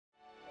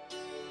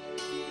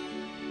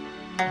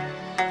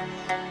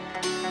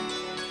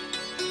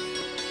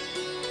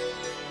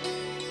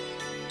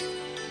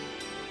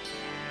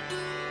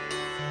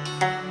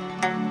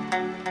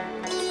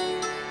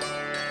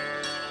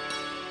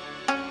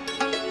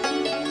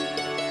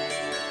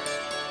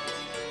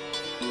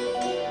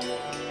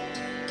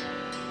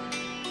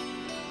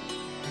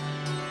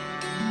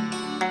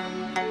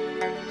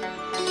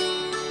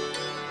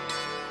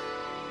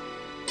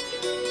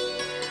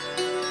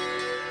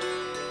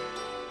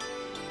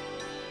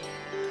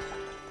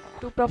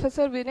To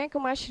Professor Vinay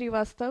Kumar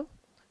Srivastava,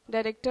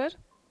 Director,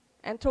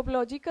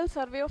 Anthropological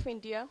Survey of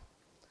India,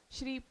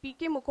 Shri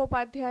P.K.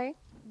 Mukhopadhyay,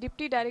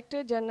 Deputy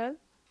Director General,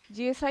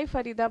 GSI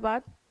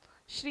Faridabad,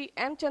 Shri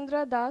M.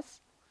 Chandra Das,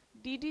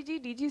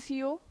 DDG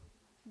DGCO,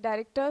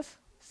 Directors,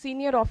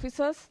 Senior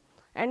Officers,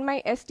 and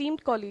my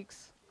esteemed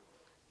colleagues.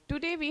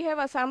 Today we have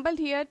assembled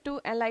here to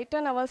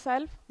enlighten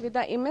ourselves with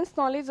the immense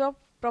knowledge of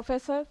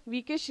Professor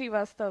V.K.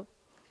 Srivastava,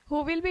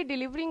 who will be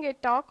delivering a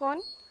talk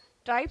on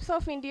Tribes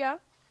of India,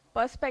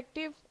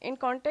 Perspective in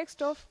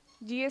Context of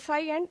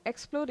GSI and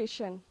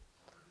Exploration.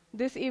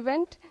 This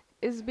event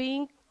is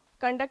being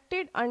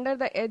conducted under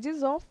the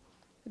aegis of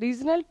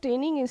Regional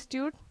Training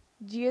Institute,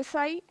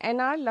 GSI,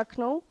 NR,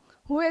 Lucknow,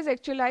 who has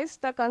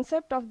actualized the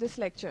concept of this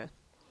lecture.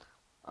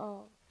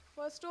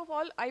 First of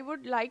all, I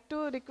would like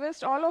to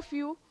request all of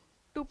you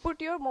to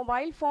put your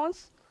mobile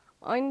phones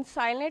in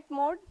silent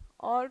mode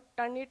or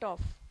turn it off.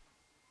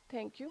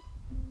 Thank you.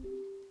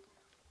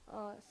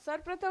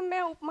 सर्वप्रथम मैं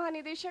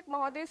उपमहानिदेशक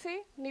महोदय से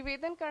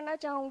निवेदन करना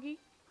चाहूँगी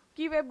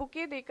कि वे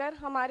bouquet देकर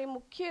हमारे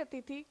मुख्य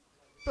अतिथि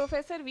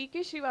प्रोफेसर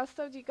वी.के.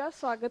 श्रीवास्तव जी का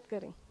स्वागत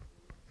करें.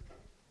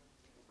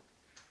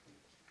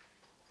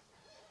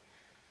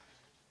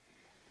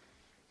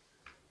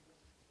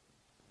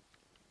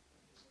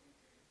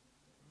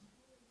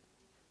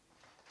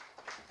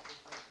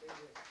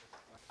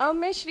 अब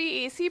मैं श्री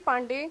A.C.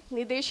 पांडे,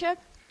 निदेशक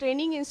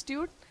ट्रेनिंग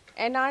इंस्टीट्यूट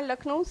NR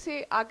लखनऊ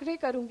से आग्रह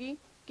करूंगी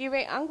कि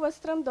वे अंग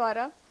वस्त्रम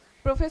द्वारा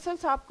प्रोफेसर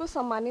साहब को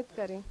सम्मानित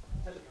करें.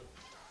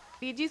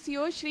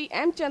 DGCO Shri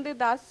M. चंद्र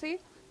दास से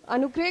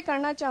अनुग्रह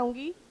करना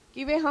चाहूंगी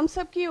कि वे हम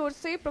सब की ओर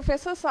से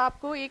प्रोफेसर साहब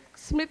को एक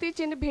स्मृति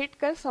चिन्ह भेंट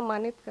कर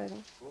सम्मानित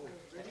करें.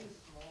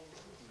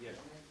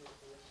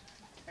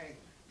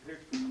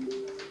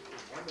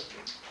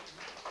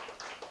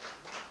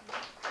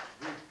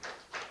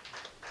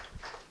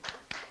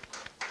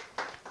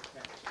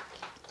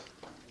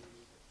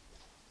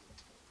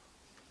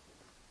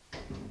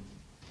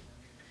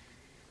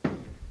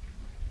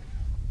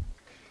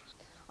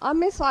 अब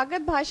मैं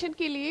स्वागत भाषण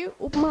के लिए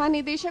उप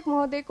महानिदेशक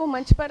महोदय को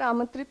मंच पर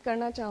आमंत्रित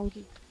करना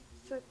चाहूंगी.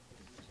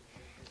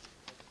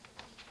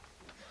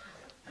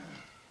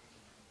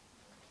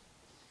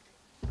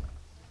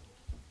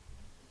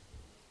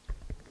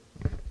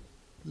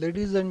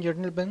 Ladies and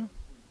gentlemen,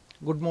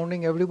 good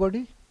morning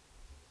everybody.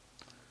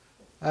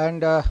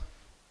 And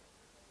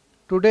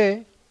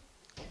today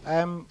I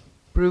am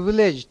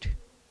privileged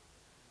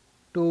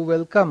to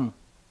welcome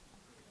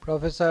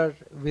Professor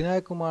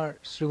Vinay Kumar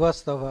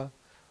Srivastava,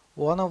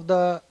 one of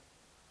the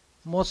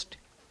most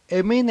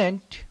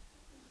eminent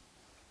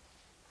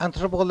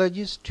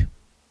anthropologists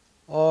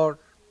or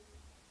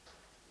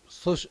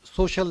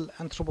social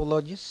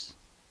anthropologists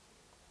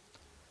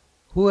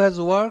who has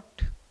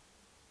worked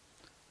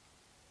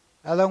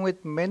along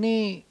with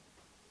many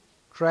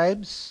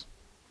tribes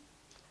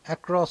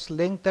across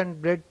length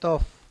and breadth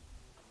of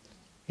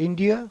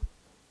India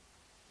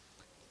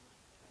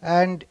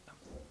and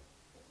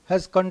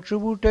has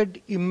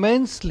contributed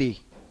immensely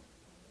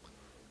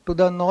to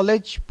the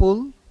knowledge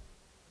pool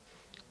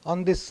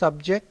on this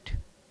subject,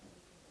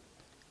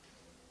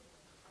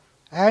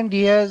 and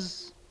he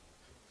has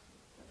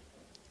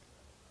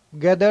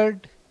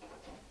gathered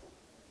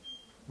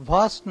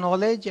vast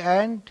knowledge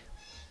and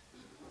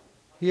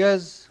he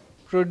has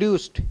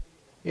produced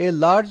a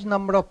large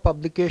number of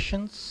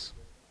publications,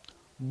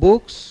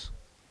 books,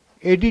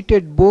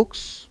 edited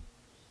books,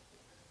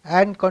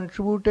 and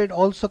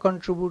also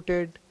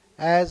contributed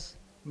as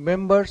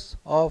members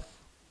of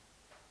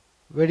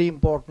very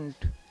important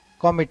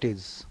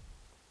committees.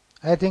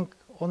 I think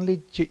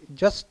only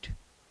just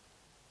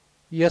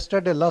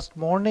yesterday, last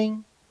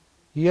morning,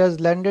 he has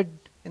landed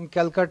in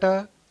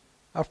Calcutta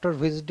after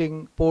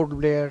visiting Port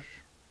Blair,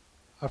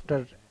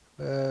 after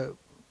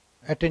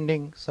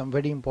attending some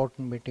very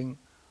important meeting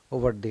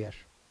over there.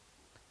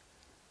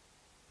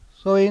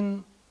 So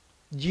in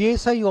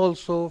GSI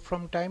also,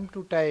 from time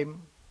to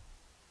time,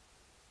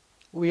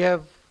 we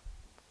have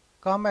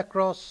come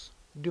across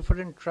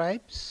different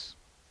tribes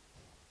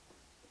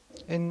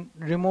in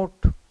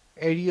remote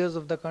areas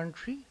of the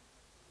country,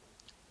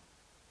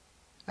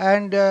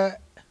 and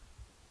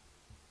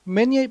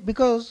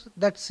because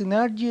that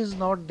synergy is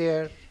not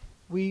there,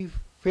 we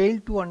fail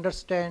to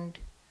understand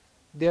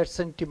their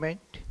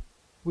sentiment.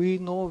 We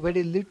know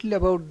very little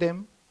about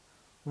them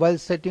while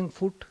setting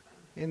foot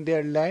in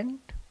their land.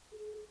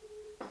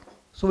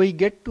 So we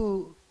get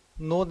to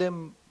know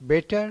them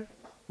better.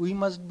 We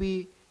must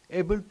be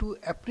able to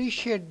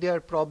appreciate their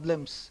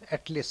problems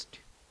at least.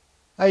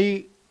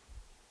 I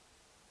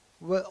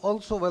will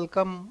also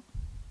welcome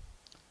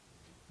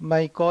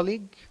My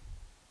colleague,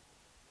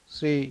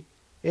 Sri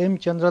M.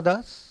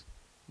 Chandradas,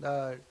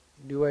 the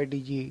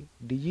DYDG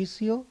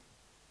DGCO,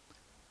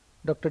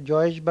 Dr.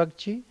 Joyesh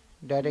Bagchi,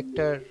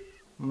 Director,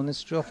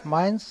 Ministry of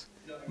Mines,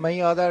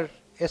 my other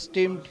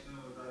esteemed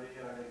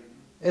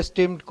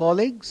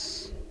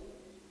colleagues,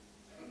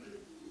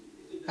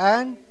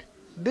 and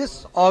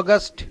this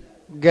August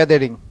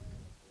gathering.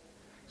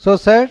 So,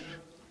 sir,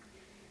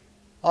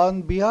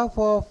 on behalf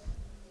of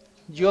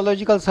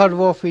Geological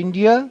Survey of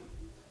India,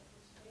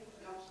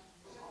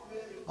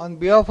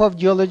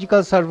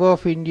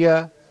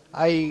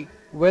 I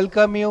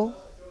welcome you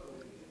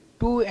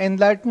to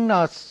enlighten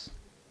us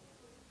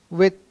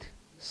with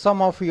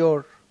some of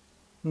your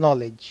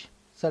knowledge.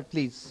 Sir,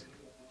 please.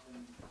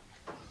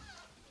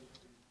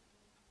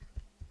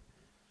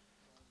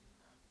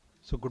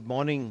 So good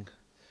morning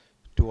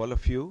to all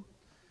of you.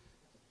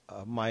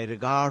 My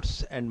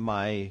regards and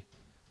my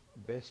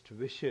best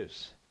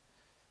wishes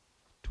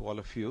to all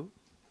of you.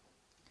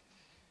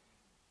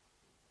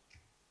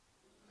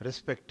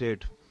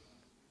 Respected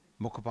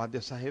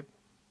Mukhopadhyay Sahib,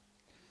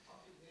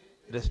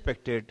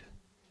 respected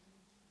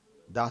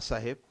Das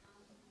Sahib,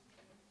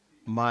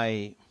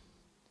 my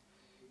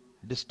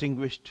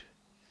distinguished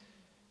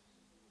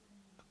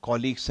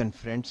colleagues and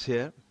friends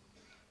here,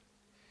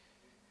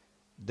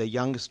 the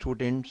young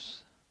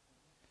students,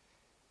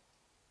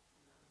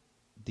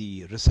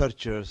 the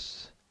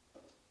researchers,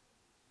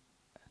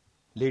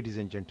 ladies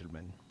and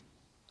gentlemen.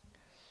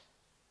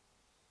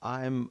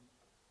 I am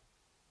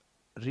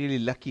really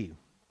lucky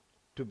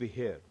to be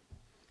here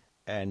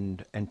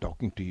and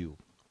talking to you.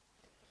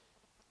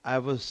 I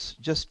was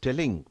just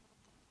telling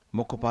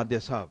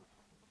Mukhopadhyay Sahib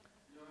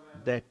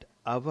that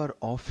our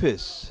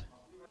office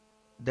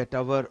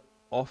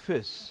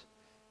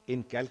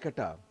in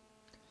Calcutta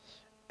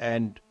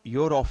and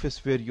your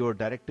office where your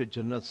Director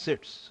General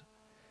sits,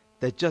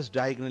 they're just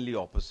diagonally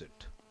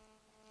opposite.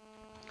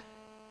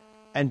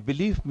 And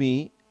believe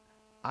me,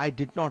 I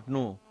did not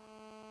know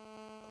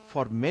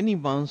for many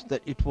months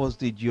that it was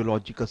the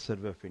Geological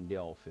Survey of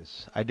India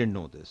office. I didn't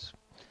know this.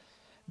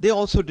 They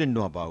also didn't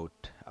know about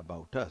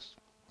us.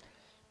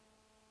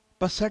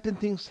 But certain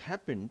things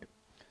happened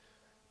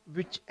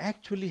which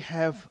actually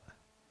have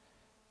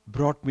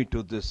brought me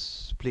to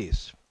this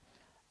place,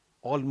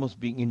 almost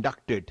being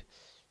inducted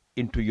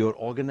into your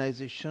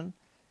organization.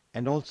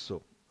 And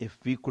also, if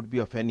we could be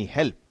of any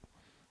help,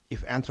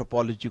 if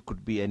anthropology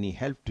could be any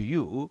help to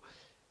you,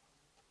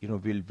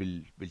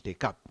 we'll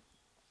take up.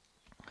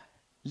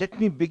 Let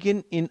me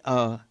begin in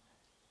a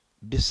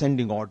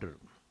descending order.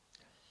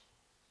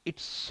 It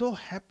so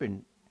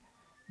happened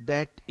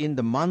that in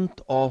the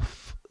month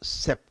of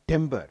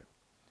September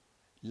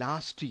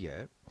last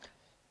year,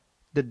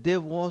 that there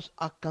was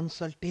a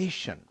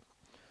consultation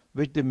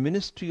which the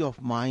Ministry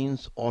of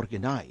Mines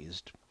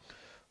organized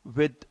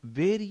with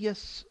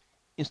various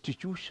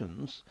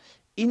institutions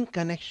in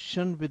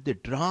connection with the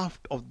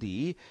draft of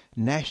the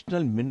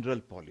National Mineral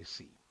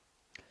Policy.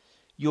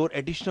 Your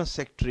additional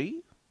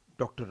secretary,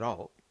 Dr.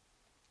 Rao,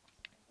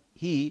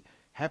 he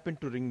happened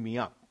to ring me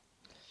up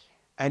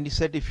and he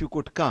said if you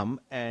could come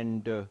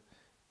and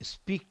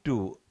speak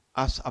to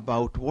us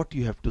about what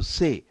you have to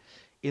say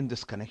in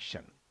this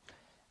connection.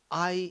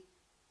 I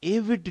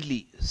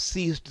avidly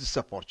seized this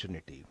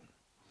opportunity.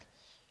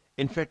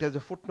 In fact, as a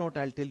footnote,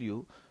 I'll tell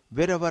you,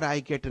 wherever I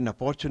get an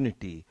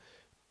opportunity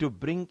to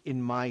bring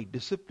in my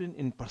discipline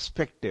in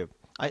perspective,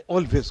 I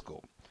always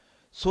go,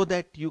 so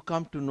that you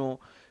come to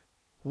know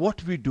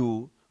what we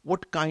do,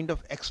 what kind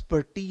of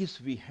expertise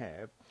we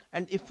have,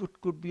 and if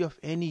it could be of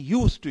any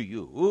use to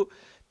you,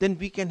 then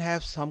we can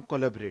have some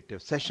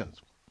collaborative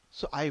sessions.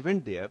 So I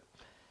went there,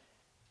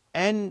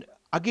 and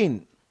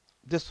again,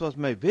 this was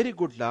my very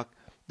good luck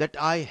that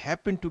I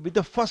happened to be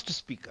the first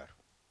speaker.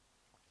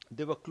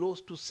 There were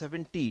close to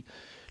 70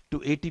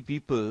 to 80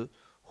 people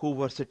who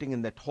were sitting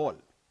in that hall.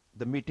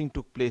 The meeting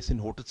took place in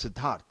Hotel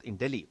Siddharth in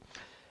Delhi.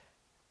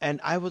 And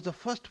I was the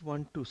first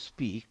one to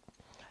speak.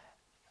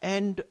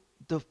 And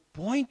the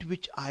point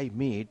which I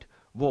made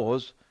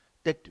was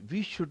that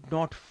we should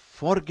not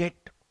forget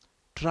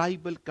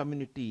tribal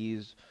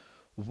communities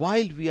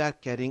while we are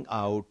carrying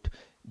out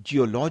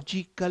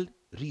geological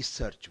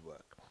research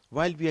work,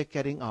 while we are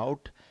carrying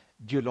out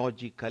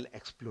geological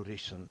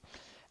exploration.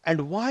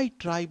 And why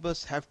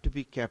tribals have to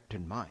be kept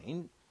in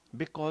mind?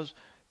 Because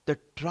the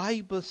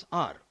tribals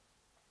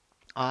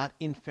are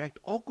in fact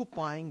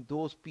occupying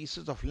those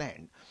pieces of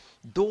land,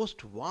 those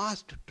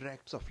vast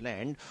tracts of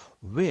land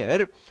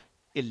where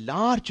a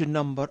large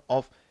number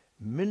of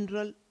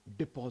mineral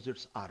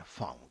deposits are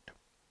found.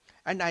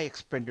 And I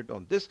expanded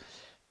on this.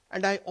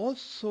 And I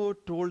also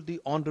told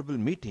the honorable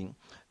meeting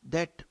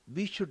that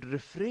we should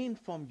refrain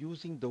from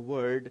using the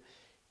word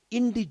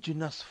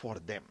indigenous for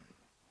them.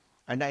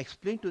 And I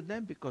explained to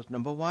them because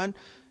number one,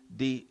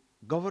 the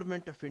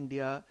government of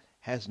India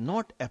has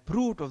not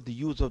approved of the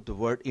use of the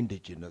word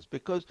indigenous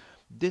because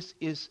this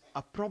is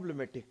a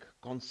problematic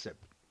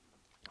concept.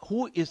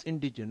 Who is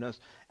indigenous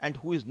and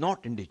who is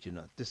not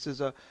indigenous? This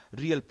is a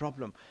real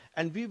problem.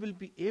 And we will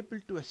be able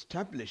to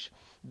establish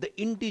the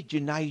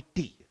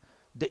indigeneity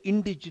the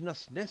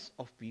indigenousness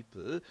of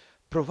people,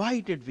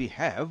 provided we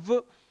have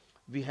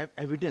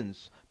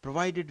evidence,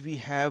 provided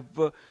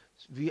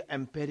we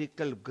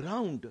empirical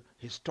ground,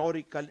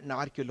 historical and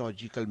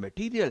archaeological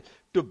material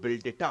to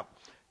build it up.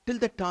 Till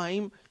the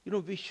time,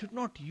 we should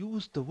not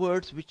use the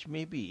words which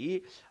may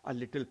be a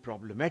little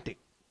problematic.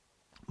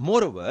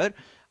 Moreover,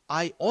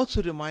 I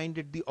also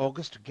reminded the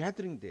August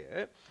gathering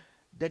there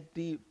that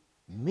the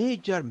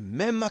major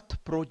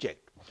mammoth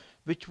project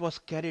which was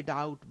carried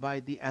out by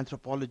the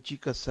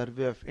Anthropological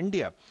Survey of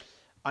India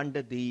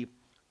under the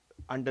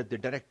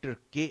Director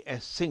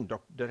K.S. Singh,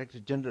 Director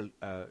General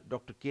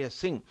Dr. K.S.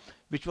 Singh,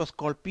 which was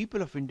called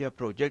People of India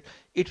Project.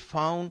 It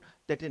found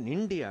that in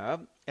India,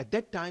 at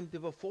that time,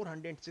 there were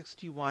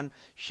 461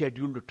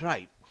 scheduled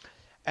tribes.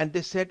 And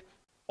they said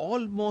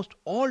almost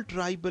all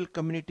tribal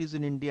communities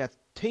in India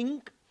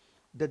think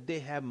that they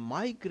have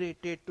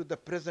migrated to the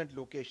present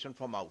location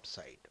from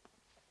outside.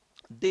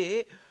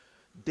 They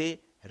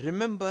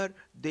remember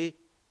the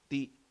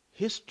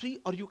history,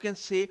 or you can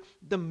say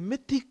the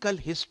mythical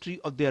history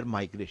of their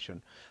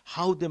migration,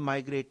 how they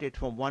migrated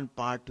from one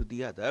part to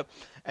the other.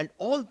 And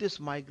all this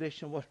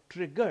migration was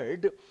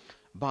triggered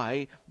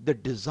by the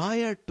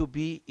desire to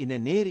be in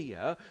an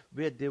area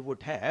where they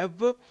would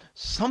have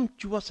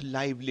sumptuous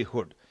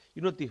livelihood.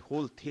 The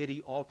whole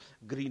theory of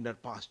greener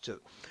pasture.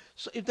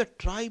 So if the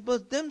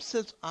tribals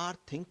themselves are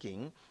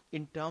thinking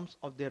in terms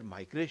of their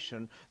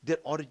migration, their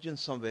origin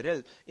somewhere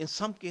else, in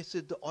some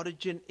cases the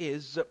origin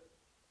is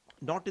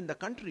not in the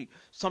country.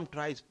 Some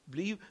tribes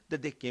believe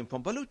that they came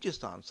from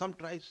Balochistan. Some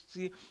tribes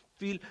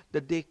feel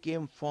that they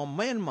came from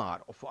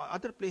Myanmar or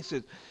other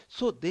places.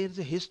 So there is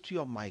a history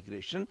of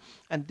migration,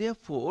 and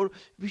therefore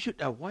we should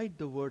avoid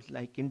the words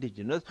like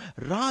indigenous,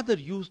 rather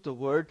use the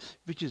word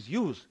which is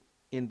used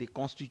in the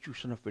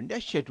Constitution of India,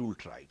 scheduled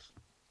tribes.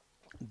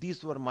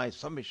 These were my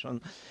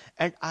submissions,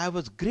 and I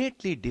was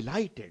greatly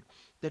delighted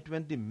that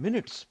when the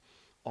minutes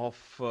of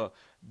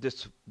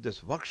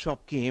this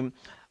workshop came,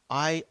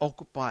 I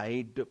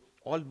occupied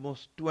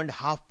almost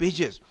 2.5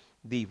 pages.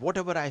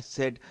 Whatever I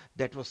said,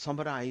 that was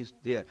summarized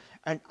there,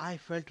 and I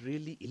felt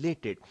really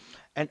elated.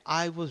 And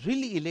I was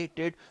really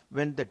elated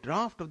when the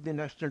draft of the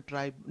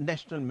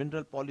National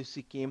Mineral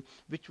Policy came,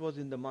 which was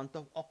in the month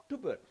of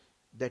October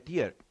that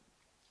year.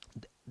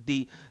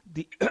 The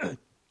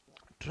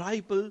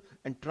tribal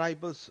and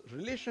tribal's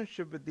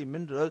relationship with the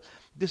mineral,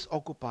 this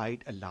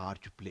occupied a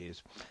large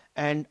place.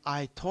 And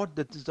I thought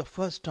that this is the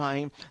first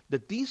time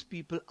that these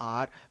people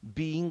are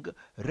being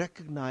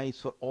recognized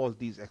for all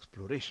these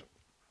explorations.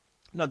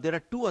 Now, there are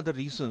two other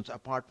reasons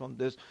apart from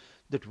this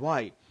that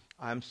why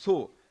I am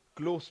so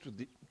close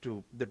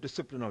to the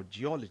discipline of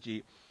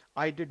geology.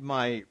 I did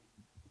my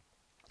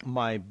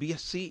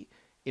BSc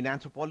in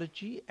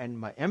anthropology and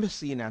my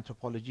MSc in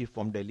anthropology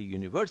from Delhi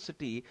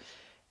University.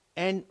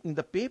 And in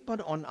the paper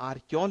on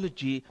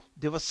archaeology,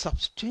 there was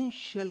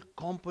substantial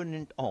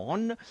component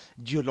on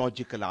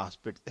geological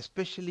aspects,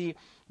 especially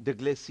the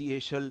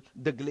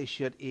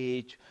glacier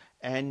age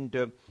and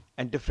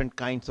different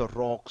kinds of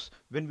rocks.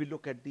 When we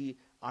look at the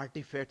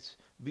artifacts,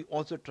 we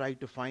also try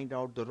to find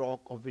out the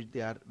rock of which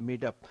they are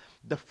made up,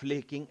 the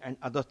flaking and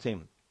other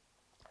things.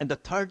 And the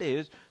third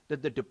is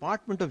that the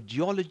Department of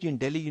Geology in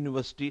Delhi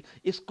University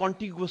is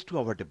contiguous to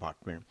our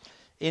department.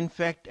 In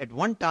fact, at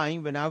one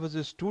time when I was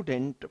a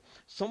student,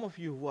 some of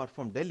you who are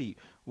from Delhi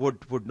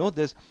would know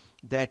this,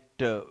 that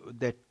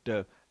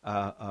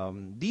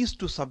these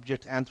two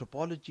subjects,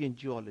 anthropology and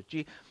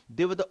geology,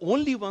 they were the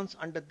only ones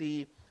under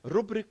the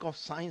rubric of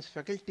science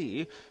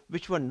faculty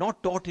which were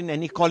not taught in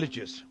any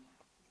colleges.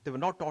 They were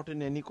not taught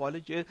in any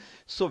colleges.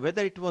 So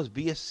whether it was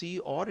BSc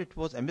or it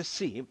was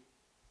MSc,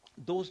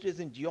 those days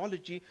in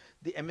geology,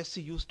 the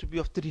MSc used to be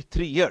of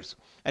three years,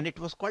 and it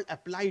was called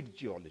applied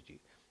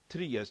geology,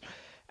 3 years.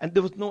 And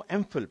there was no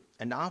MPhil.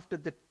 And after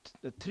the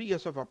 3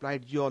 years of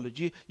applied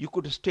geology, you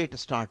could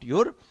start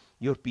your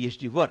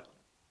PhD work.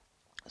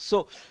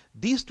 So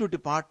these two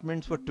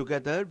departments were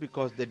together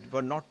because they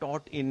were not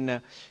taught in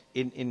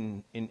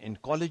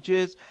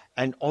colleges,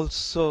 and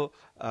also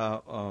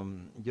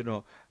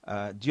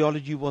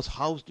geology was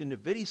housed in a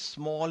very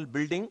small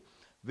building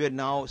where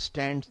now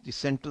stands the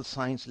Central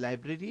Science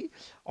Library.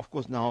 Of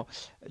course, now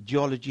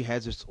geology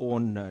has its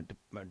own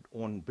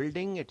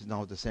building. It is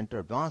now the Center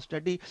of Advanced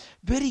Study.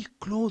 Very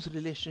close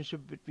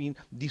relationship between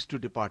these two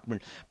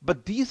departments.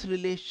 But these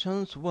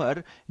relations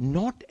were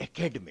not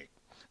academic.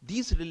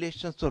 These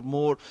relations were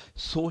more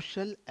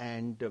social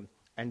and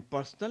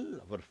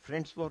personal. Our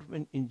friends were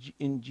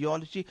in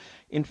geology.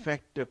 In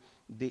fact,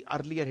 the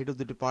earlier head of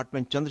the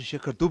department,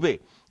 Chandrasekhar Dubey,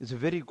 is a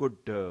very good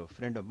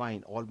friend of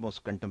mine,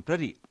 almost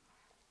contemporary.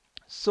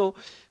 So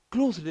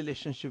close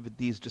relationship with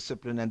these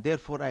disciplines, and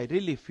therefore I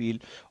really feel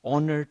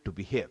honored to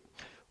be here.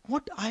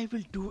 What I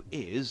will do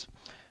is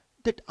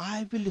that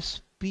I will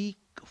speak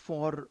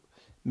for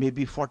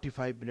maybe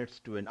 45 minutes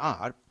to an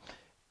hour,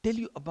 tell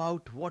you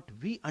about what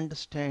we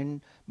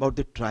understand about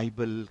the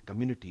tribal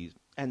communities.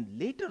 And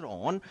later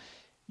on,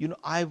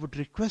 I would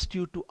request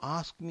you to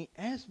ask me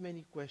as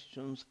many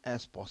questions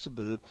as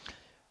possible,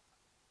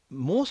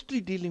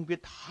 mostly dealing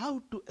with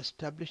how to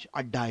establish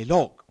a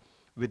dialogue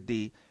with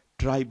the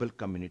tribal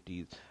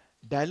communities,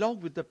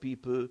 dialogue with the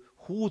people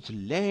whose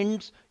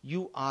lands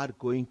you are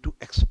going to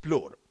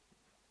explore.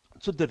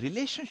 So the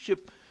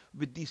relationship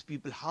with these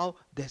people, how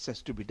this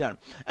has to be done.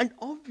 And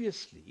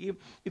obviously,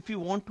 if you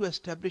want to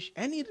establish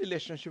any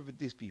relationship with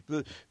these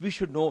people, we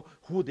should know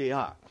who they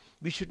are.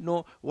 We should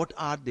know what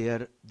are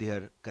their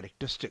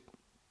characteristics.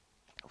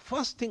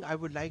 First thing I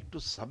would like to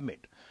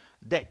submit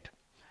that,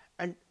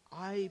 and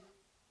I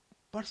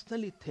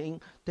personally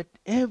think that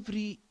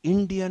every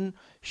Indian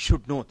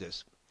should know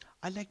this.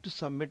 I like to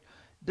submit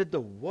that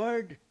the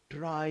word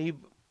tribe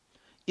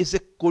is a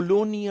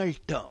colonial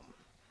term,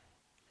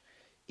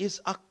 is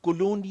a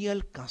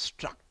colonial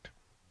construct.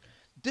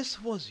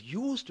 This was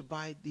used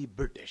by the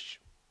British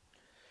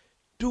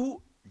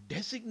to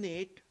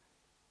designate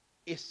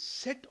a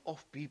set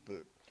of people,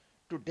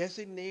 to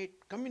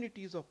designate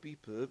communities of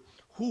people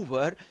who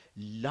were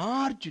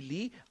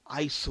largely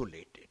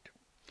isolated.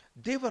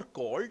 They were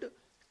called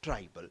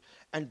tribal,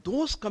 and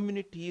those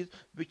communities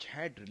which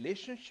had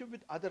relationship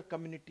with other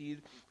communities,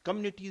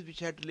 communities which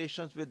had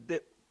relations with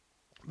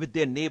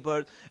their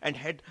neighbors and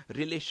had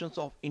relations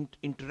of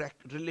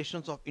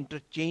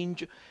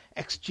interchange,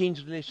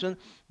 exchange relations,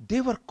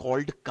 they were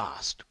called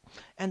caste.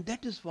 And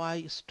that is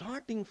why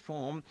starting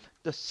from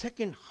the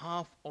second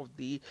half of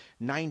the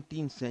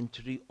 19th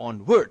century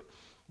onward,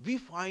 we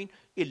find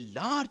a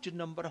large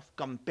number of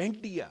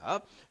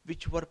compendia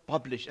which were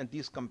published, and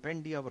these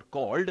compendia were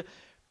called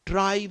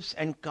Tribes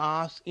and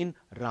Castes in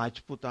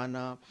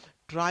Rajputana,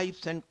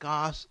 Tribes and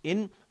Castes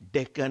in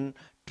Deccan,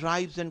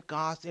 Tribes and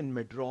Castes in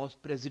Madras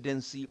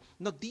Presidency.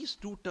 Now these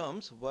two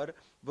terms were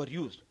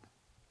used.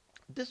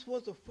 This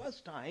was the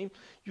first time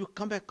you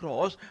come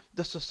across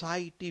the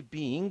society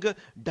being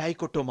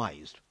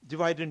dichotomized,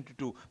 divided into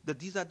two. That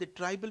these are the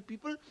tribal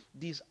people,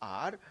 these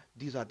are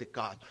the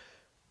castes.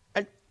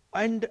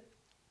 And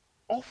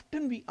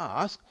often we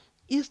ask,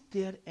 is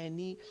there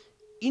any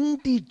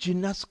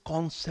indigenous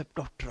concept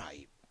of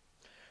tribe?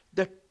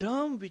 The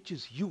term which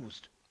is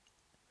used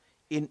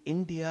in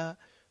India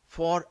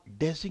for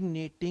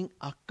designating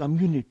a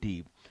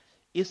community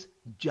is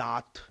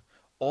Jat,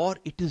 or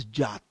it is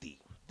Jati.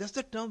 That's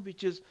the term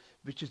which is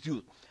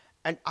used.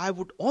 And I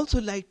would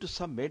also like to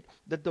submit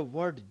that the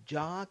word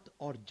Jat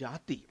or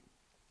Jati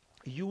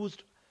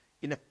used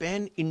in a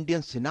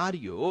pan-Indian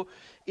scenario,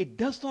 it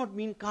does not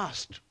mean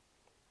caste.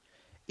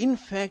 In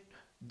fact,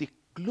 the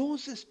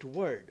closest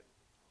word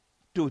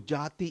to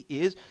Jati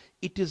is,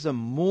 it is a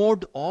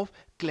mode of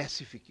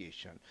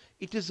classification.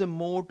 It is a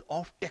mode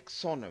of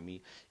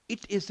taxonomy.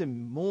 It is a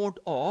mode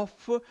of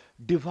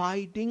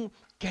dividing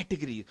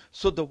categories.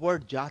 So the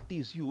word Jati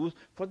is used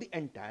for the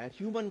entire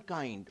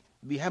humankind.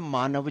 We have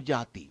Manav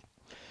Jati.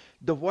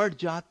 The word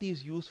Jati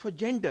is used for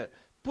gender.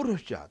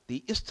 Purush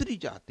Jati, Istri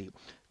Jati.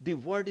 The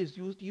word is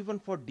used even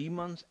for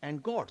demons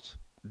and gods.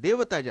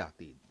 Devata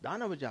Jati,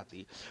 Danava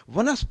Jati,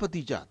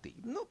 Vanaspati Jati,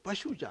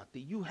 Pashu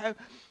Jati.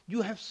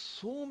 You have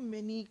so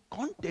many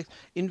contexts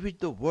in which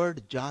the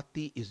word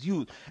Jati is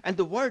used. And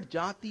the word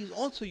Jati is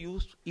also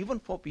used even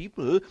for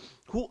people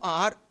who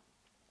are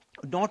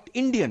not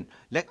Indian,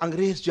 like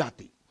Angrez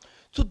Jati.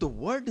 So the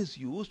word is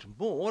used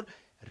more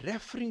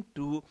referring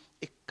to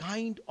a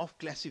kind of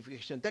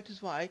classification. That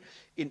is why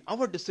in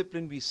our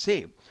discipline we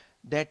say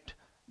that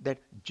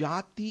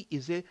Jati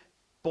is a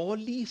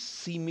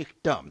polysemic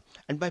term,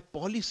 and by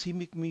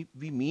polysemic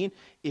we mean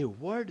a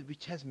word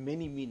which has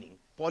many meaning.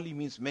 Poly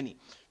means many,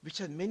 which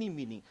has many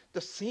meaning.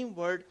 The same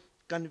word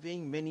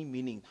conveying many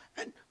meanings.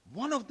 And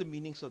one of the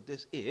meanings of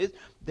this is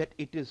that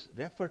it is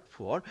referred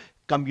for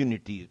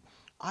community.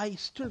 I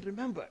still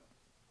remember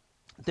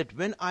that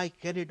when I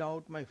carried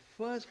out my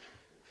first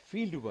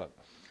fieldwork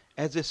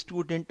as a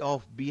student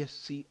of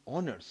BSc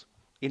honors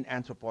in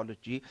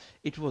anthropology,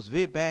 it was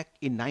way back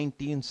in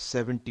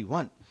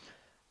 1971.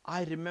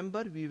 I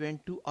remember we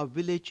went to a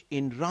village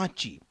in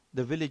Ranchi.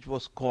 The village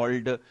was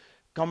called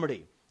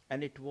Kamade,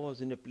 and it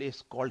was in a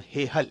place called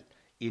Hehal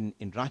in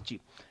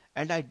Ranchi.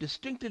 And I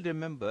distinctly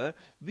remember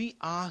we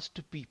asked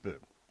people,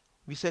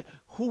 we said,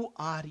 who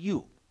are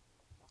you?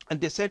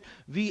 And they said,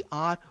 we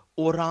are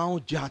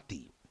Orao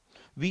Jati.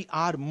 We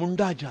are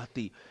Munda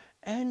Jati.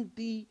 And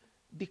the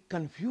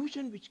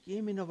confusion which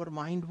came in our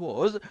mind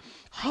was,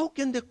 how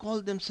can they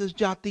call themselves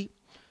Jati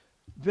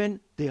when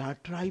they are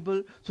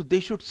tribal? So they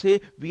should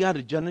say we are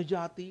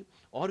Janajati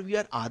or we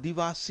are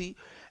Adivasi.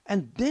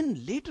 And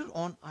then later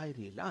on I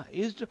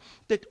realized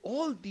that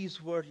all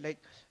these words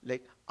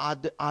like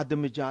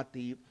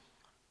Adamajati,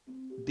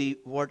 the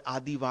word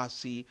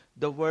Adivasi,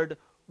 the word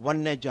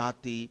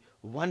Vannajati,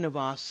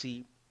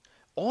 Vanavasi,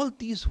 all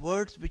these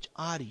words which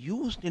are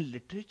used in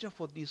literature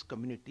for these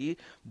communities,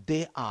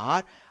 they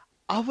are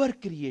our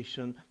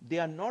creation, they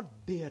are not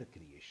their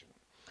creation.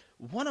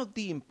 One of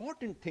the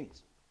important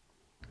things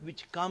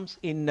which comes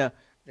in,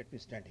 let me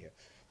stand here.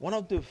 One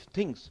of the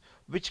things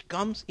which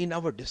comes in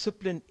our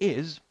discipline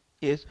is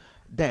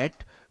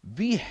that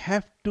we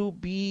have to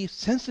be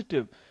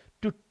sensitive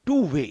to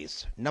two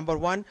ways. Number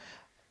one,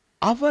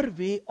 our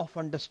way of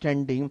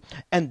understanding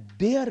and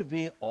their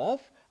way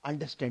of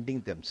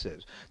understanding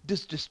themselves.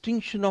 This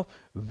distinction of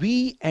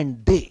we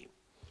and they,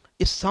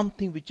 is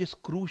something which is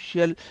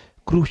crucial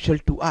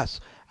to us.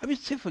 I mean,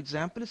 say for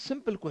example, a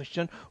simple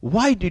question,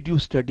 why did you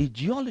study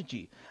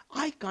geology?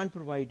 I can't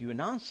provide you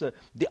an answer.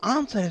 The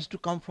answer has to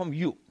come from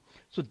you.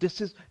 So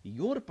this is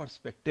your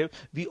perspective.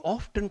 We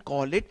often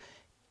call it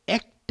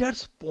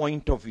actor's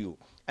point of view.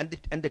 And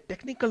the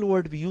technical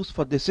word we use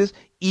for this is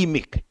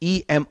emic,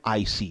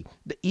 E-M-I-C.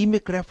 The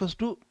emic refers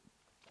to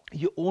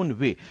your own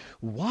way.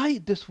 Why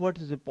this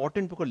word is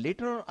important? Because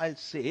later on I'll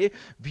say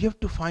we have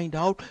to find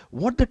out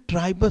what the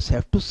tribers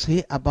have to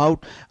say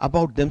about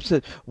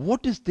themselves.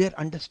 What is their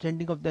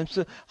understanding of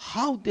themselves?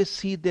 How they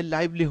see their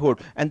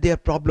livelihood and their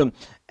problem.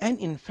 And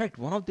in fact,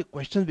 one of the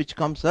questions which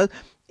comes up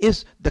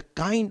is the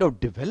kind of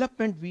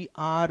development we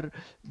are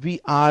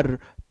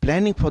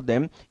planning for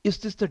them. Is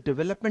this the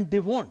development they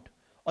want,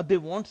 or they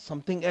want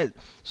something else?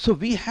 So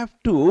we have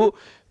to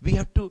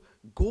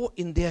go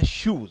in their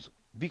shoes.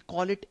 We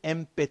call it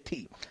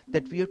empathy,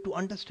 that we have to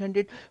understand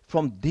it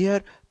from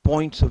their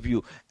points of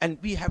view, and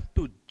we have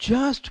to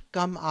just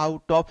come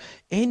out of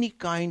any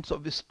kinds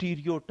of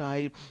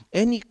stereotype,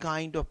 any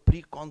kind of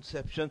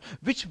preconception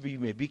which we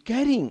may be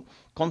carrying.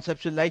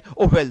 Conception like,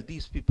 oh well,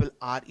 these people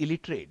are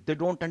illiterate, they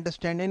don't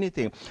understand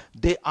anything,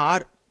 they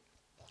are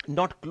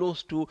not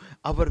close to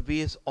our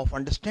ways of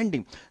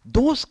understanding.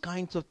 Those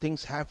kinds of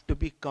things have to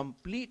be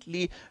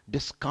completely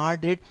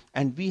discarded,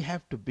 and we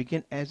have to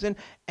begin as an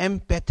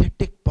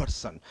empathetic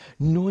person,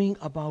 knowing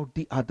about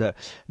the other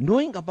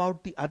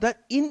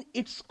in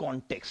its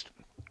context.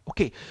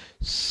 Okay,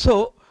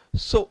 so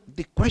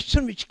the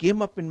question which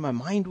came up in my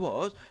mind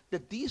was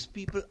that these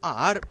people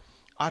are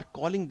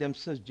calling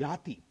themselves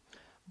jati,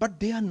 but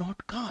they are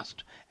not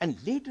caste.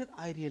 And later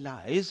I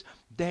realized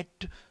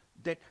that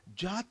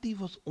jati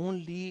was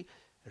only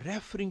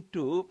referring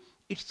to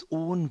its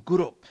own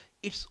group,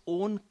 its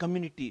own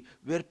community,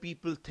 where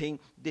people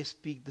think they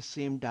speak the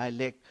same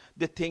dialect,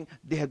 they think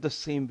they have the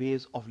same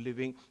ways of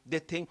living, they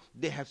think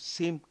they have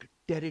same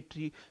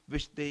territory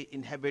which they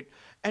inhabit,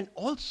 and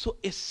also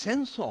a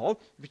sense of,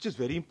 which is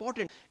very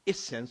important, a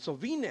sense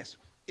of we-ness,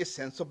 a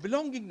sense of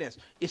belongingness,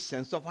 a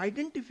sense of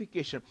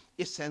identification,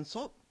 a sense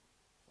of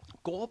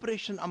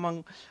cooperation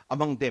among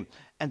them.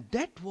 And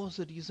that was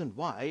the reason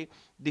why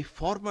the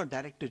former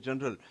Director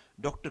General,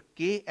 Dr.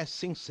 K.S.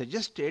 Singh,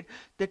 suggested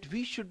that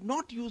we should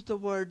not use the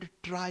word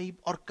tribe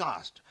or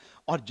caste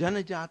or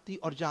janajati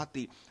or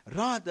jati.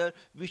 Rather,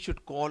 we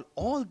should call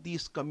all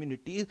these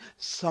communities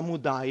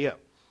samudaya.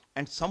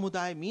 And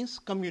samudaya means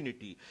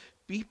community.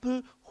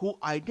 People who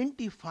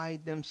identify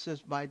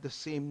themselves by the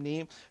same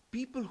name,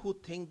 people who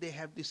think they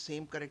have the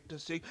same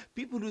characteristics,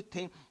 people who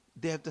think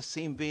they have the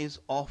same ways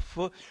of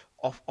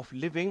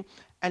living,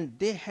 and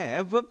they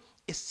have a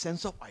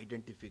sense of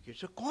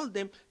identification. Call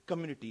them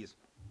communities.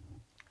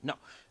 Now,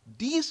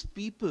 these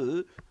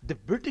people, the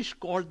British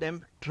called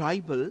them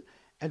tribal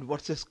and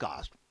versus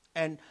caste.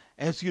 And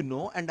as you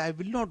know, and I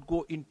will not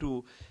go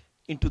into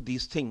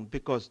these things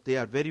because they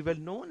are very well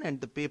known,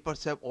 and the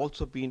papers have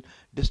also been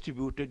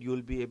distributed. You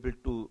will be able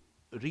to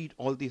read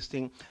all these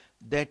things,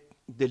 that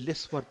the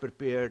lists were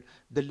prepared,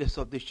 the list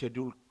of the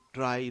scheduled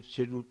tribes,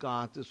 scheduled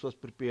castes, this was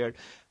prepared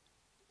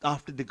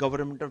after the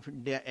Government of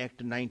India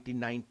Act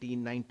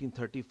 1919,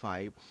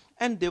 1935,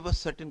 and there were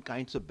certain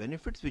kinds of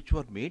benefits which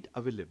were made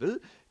available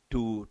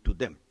to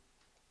them.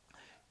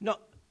 Now,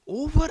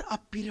 over a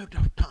period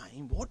of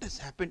time, what has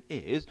happened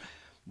is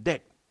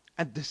that,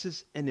 and this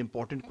is an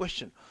important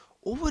question,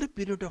 over a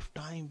period of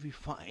time we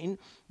find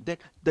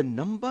that the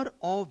number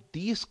of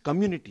these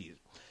communities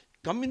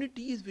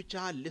which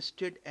are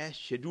listed as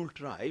scheduled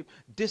tribe,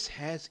 this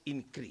has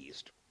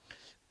increased.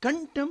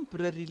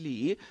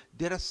 Contemporarily,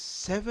 there are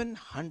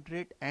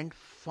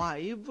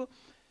 705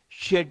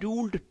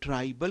 scheduled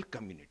tribal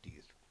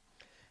communities.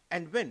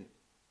 And when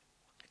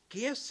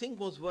K.S. Singh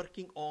was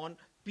working on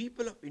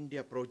People of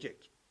India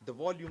project, the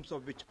volumes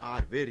of which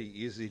are very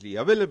easily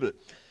available,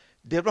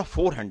 there were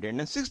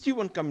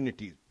 461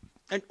 communities.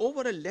 And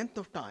over a length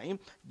of time,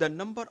 the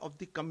number of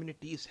the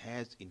communities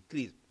has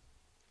increased.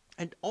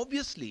 And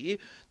obviously,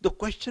 the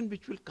question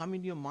which will come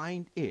in your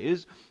mind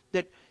is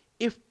that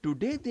if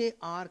today they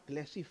are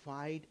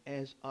classified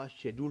as a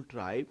scheduled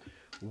tribe,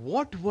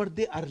 what were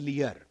they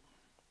earlier?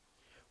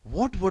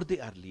 What were they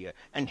earlier?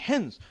 And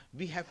hence,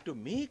 we have to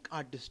make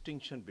a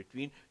distinction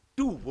between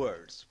two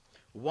words.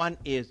 One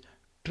is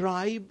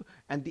tribe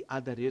and the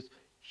other is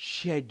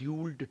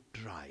scheduled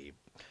tribe.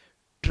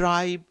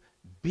 Tribe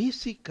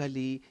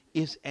basically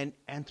is an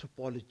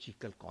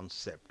anthropological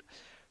concept.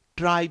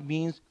 Tribe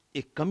means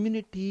a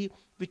community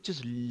which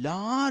is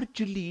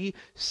largely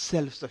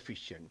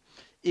self-sufficient,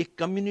 a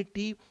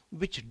community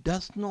which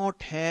does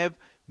not have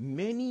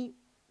many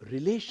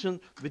relations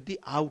with the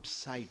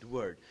outside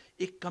world,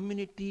 a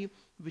community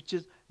which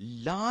is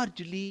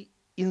largely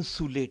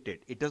insulated.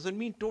 It doesn't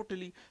mean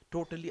totally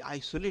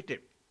isolated,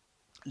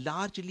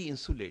 largely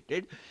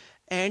insulated,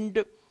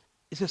 and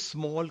it's a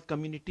small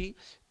community.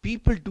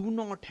 People do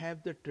not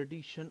have the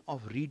tradition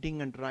of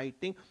reading and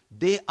writing.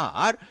 They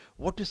are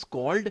what is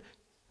called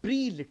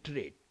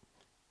pre-literate.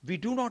 We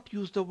do not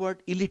use the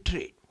word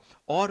illiterate,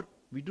 or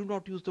We do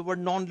not use the word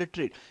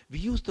non-literate. We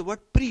use the word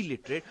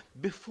pre-literate,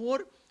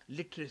 before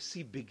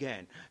literacy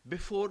began,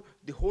 before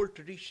the whole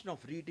tradition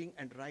of reading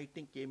and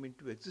writing came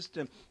into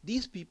existence.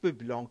 These people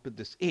belong to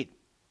this age.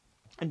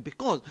 And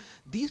because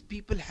these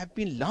people have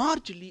been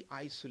largely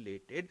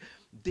isolated,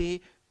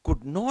 they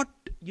could not,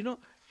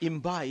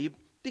 imbibe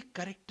the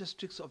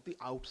characteristics of the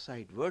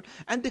outside world,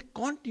 and they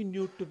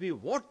continued to be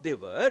what they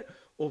were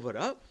over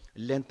a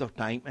length of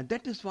time. And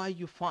that is why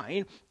you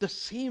find the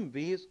same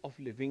ways of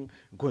living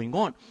going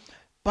on.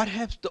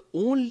 Perhaps the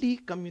only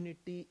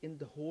community in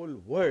the whole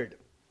world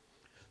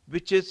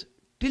which is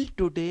till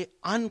today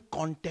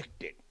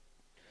uncontacted,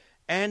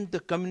 and the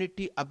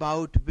community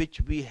about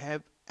which we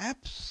have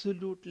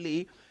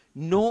absolutely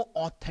no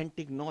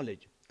authentic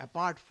knowledge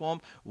apart from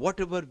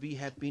whatever we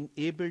have been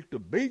able to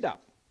build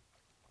up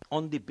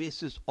on the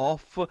basis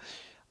of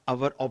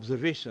our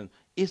observation,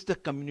 is the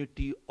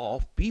community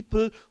of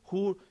people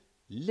who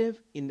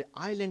live in the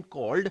island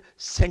called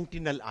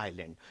Sentinel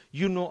Island.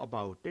 You know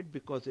about it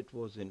because it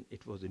was in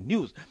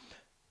news.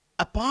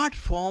 Apart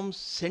from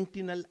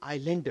Sentinel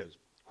Islanders,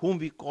 whom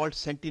we call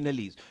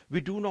Sentinelese, we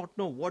do not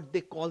know what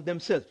they call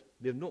themselves.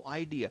 We have no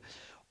idea.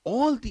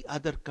 All the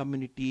other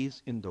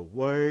communities in the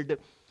world,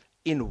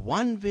 in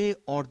one way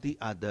or the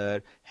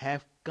other,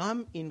 have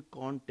come in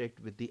contact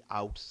with the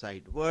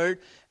outside world,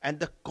 and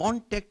the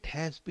contact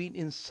has been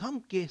in some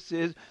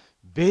cases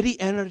very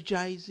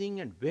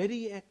energizing and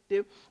very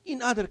active.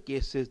 In other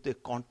cases, the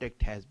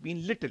contact has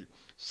been little.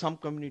 Some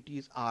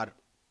communities are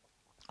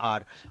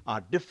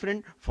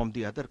different from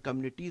the other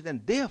communities,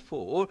 and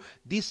therefore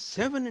these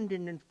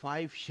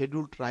 705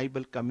 scheduled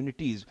tribal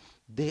communities,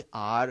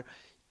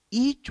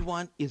 each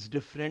one is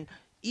different,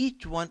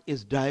 each one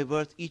is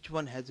diverse, each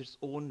one has its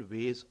own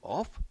ways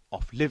of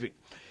living.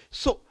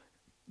 So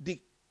the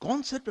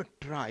concept of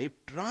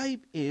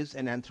tribe is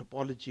an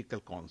anthropological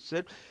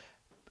concept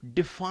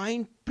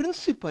defined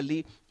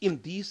principally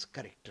in these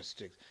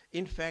characteristics.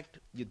 In fact,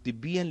 the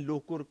B.N.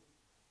 Lokur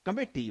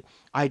committee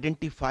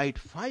identified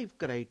 5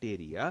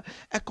 criteria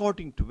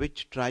according to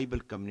which tribal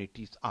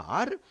communities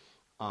are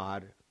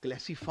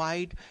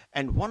classified,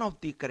 and one of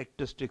the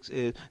characteristics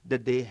is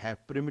that they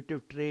have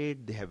primitive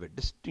trade, they have a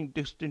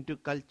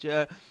distinctive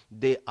culture,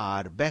 they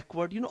are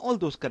backward, all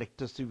those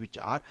characteristics which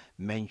are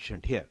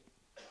mentioned here.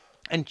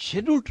 And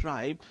scheduled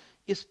tribe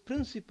is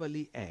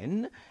principally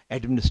an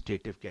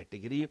administrative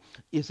category,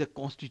 is a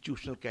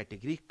constitutional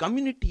category.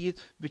 Communities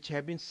which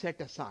have been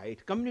set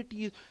aside,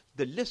 communities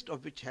the list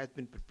of which has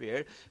been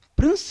prepared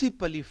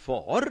principally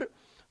for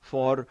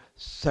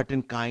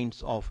certain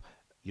kinds of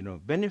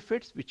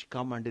benefits which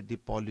come under the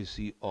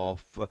policy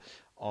of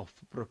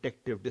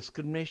protective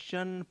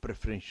discrimination,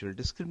 preferential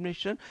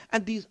discrimination,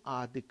 and these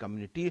are the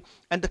community,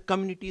 and the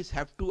communities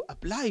have to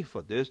apply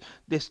for this.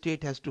 The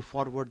state has to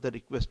forward the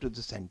request to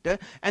the center,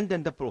 and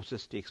then the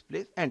process takes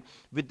place, and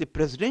with the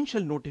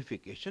presidential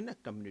notification, a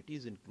community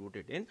is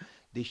included in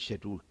the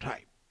scheduled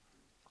tribe.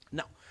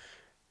 Now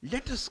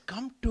let us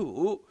come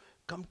to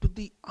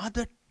the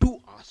other 2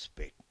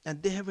 aspects,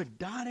 and they have a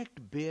direct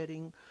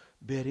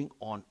bearing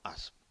on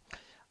us.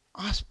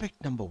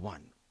 Aspect number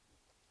 1,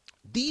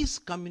 these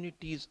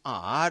communities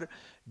are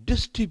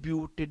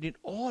distributed in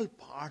all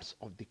parts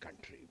of the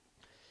country.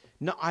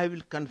 Now I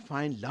will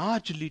confine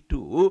largely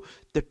to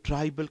the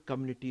tribal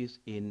communities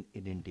in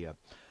India,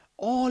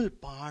 all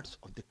parts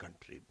of the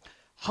country.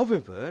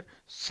 However,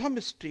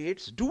 some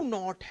states do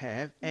not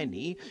have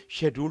any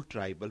scheduled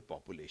tribal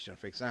population.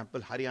 For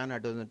example,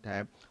 Haryana doesn't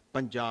have,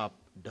 Punjab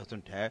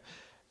doesn't have,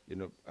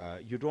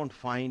 you don't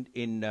find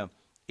in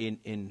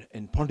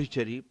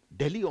Pondicherry,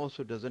 Delhi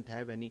also doesn't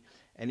have any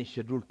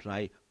scheduled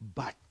tribe,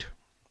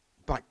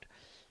 but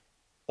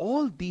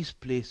all these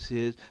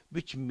places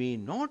which may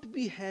not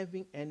be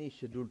having any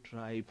scheduled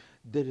tribe,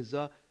 there is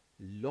a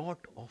lot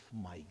of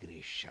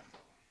migration.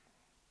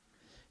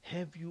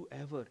 Have you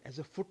ever, as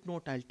a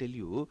footnote I'll tell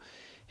you,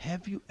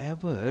 have you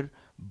ever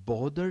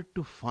bothered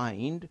to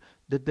find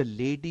that the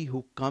lady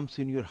who comes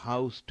in your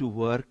house to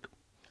work,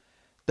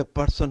 the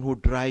person who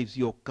drives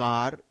your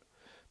car,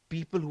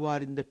 people who are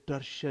in the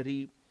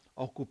tertiary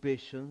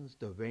occupations,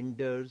 the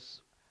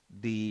vendors,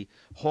 the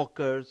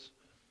hawkers,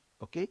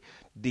 okay,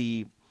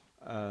 the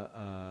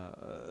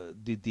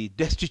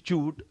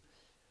destitute,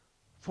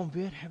 from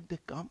where have they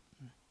come?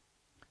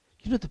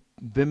 The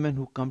women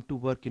who come to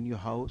work in your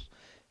house,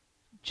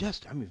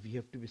 we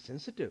have to be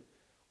sensitive.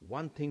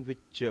 One thing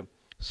which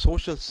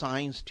social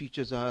science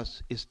teaches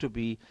us is to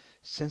be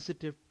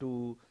sensitive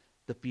to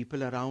the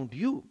people around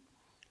you.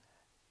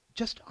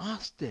 Just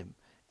ask them,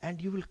 and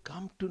you will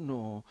come to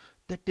know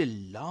that a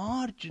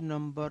large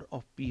number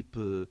of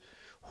people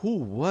who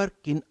work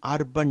in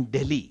urban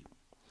Delhi,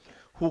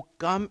 who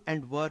come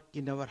and work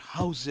in our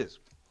houses,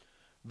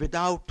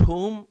 without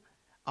whom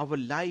our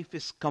life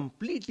is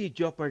completely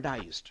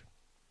jeopardized.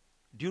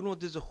 Do you know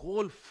there's a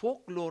whole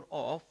folklore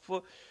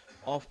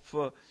of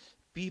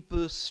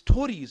people's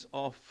stories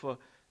of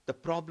the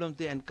problems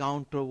they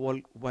encounter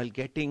while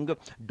getting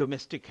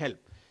domestic help.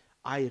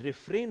 I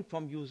refrain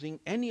from using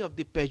any of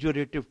the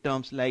pejorative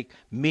terms like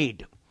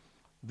maid.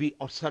 we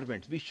or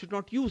servants, we should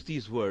not use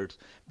these words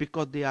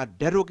because they are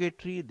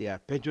derogatory, they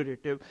are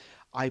pejorative.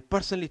 I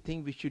personally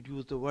think we should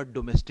use the word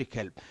domestic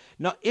help.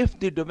 Now, if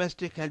the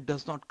domestic help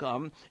does not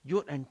come,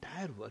 your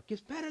entire work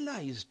is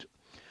paralyzed.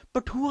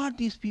 But who are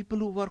these people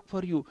who work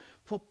for you?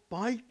 For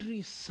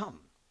paltry sum.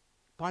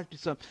 Paltry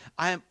sum.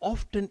 I am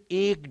often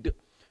agged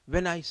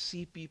when I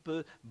see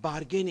people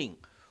bargaining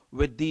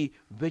with the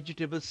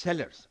vegetable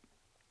sellers.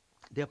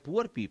 They are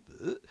poor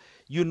people.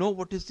 You know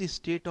what is the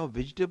state of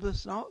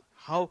vegetables now?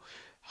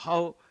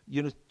 How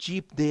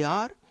cheap they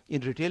are.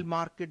 In retail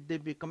market they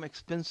become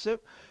expensive.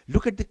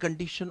 Look at the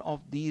condition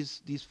of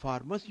these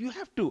farmers. You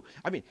have to,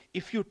 I mean,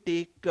 if you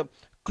take a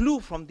clue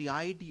from the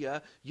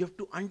idea, you have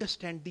to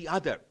understand the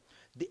other.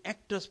 The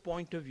actor's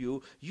point of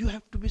view, you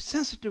have to be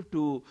sensitive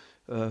to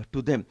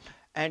them.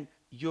 And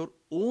your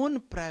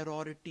own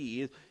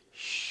priorities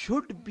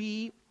should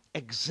be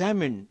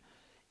examined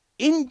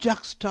in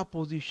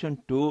juxtaposition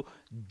to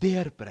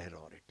their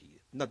priorities.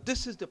 Now,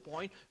 this is the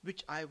point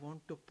which I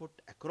want to put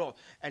across.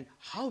 And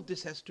how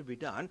this has to be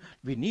done,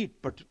 we need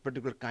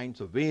particular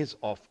kinds of ways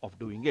of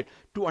doing it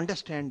to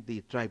understand the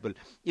tribal.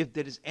 If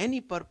there is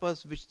any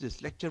purpose which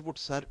this lecture would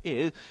serve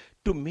is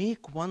to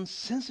make one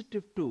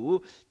sensitive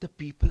to the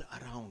people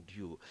around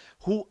you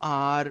who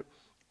are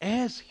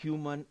as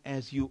human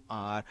as you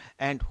are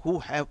and who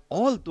have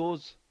all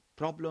those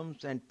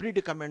problems and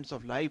predicaments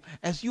of life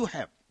as you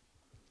have.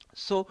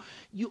 So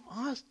you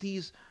ask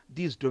these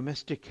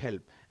domestic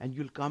help and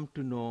you'll come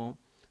to know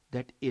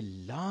that a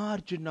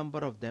large number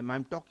of them,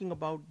 I'm talking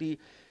about the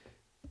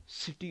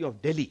city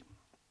of Delhi,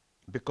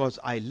 because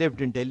I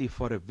lived in Delhi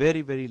for a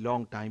very, very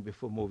long time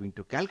before moving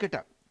to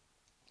Calcutta.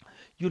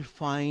 You'll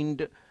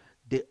find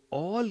they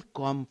all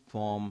come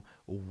from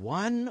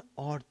one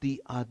or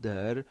the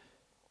other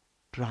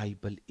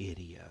tribal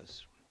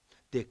areas.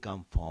 They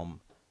come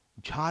from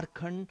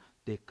Jharkhand,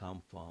 they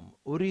come from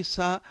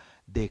Orissa,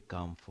 they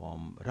come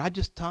from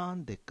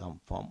Rajasthan, they come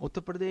from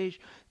Uttar Pradesh,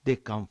 they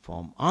come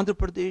from Andhra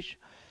Pradesh.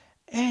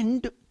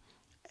 And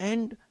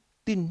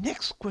the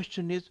next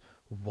question is,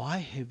 why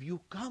have you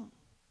come?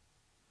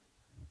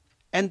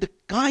 And the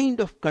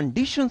kind of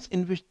conditions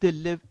in which they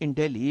live in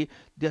Delhi,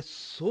 they are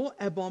so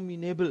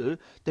abominable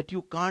that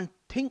you can't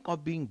think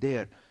of being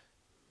there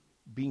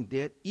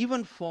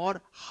even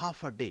for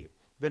half a day.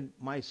 When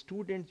my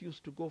students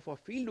used to go for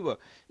field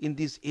work in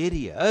these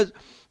areas,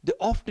 they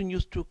often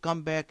used to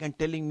come back and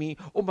telling me,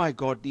 oh my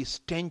God, the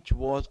stench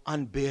was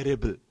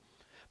unbearable.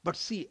 But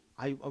see,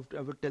 I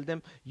would tell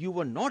them, you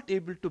were not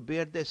able to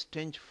bear the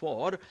stench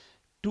for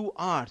 2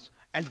 hours,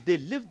 and they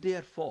live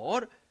there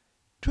for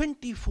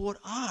 24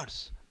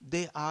 hours.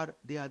 They are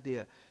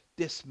there.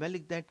 They're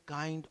smelling that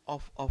kind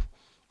of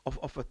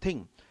a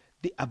thing.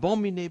 The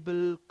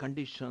abominable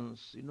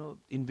conditions,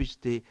 in which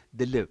they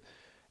live.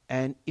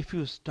 And if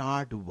you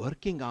start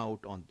working out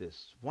on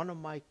this, one of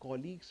my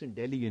colleagues in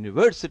Delhi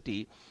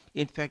University,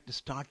 in fact,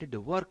 started to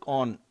work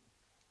on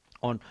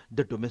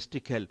the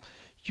domestic help.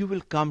 You will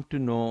come to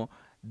know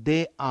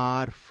they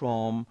are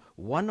from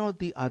one or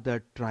the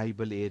other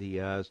tribal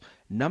areas.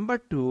 Number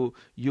 2,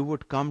 you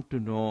would come to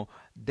know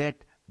that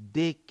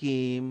they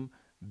came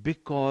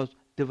because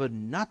there was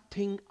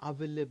nothing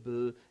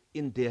available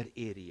in their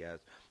areas.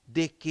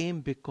 They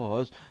came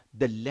because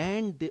the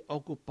land they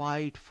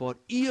occupied for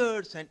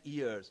years and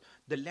years,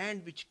 the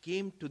land which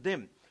came to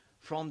them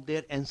from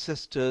their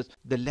ancestors,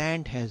 the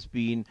land has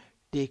been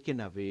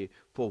taken away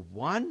for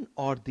one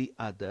or the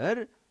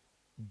other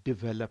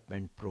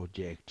development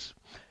projects.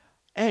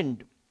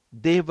 And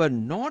they were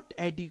not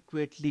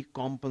adequately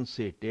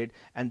compensated,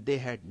 and they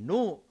had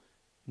no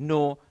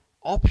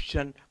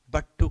option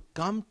but to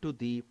come to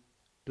the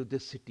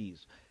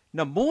cities.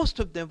 Now, most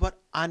of them were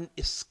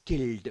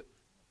unskilled,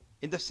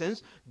 in the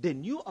sense they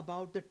knew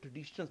about the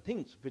traditional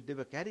things which they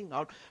were carrying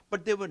out,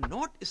 but they were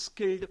not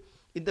skilled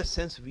in the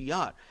sense we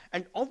are.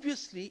 And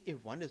obviously,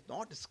 if one is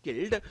not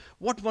skilled,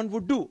 what one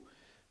would do?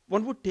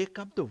 One would take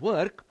up the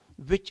work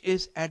which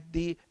is at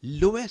the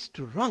lowest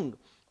rung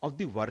of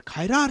the work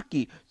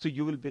hierarchy. So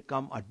you will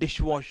become a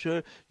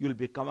dishwasher, you will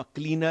become a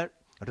cleaner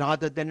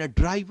rather than a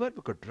driver,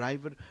 because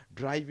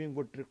driving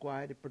would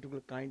require a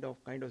particular kind of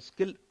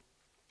skill.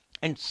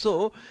 And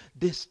so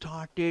they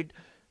started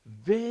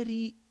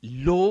very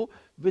low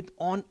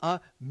on a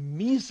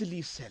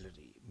measly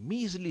salary.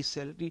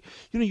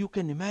 You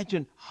can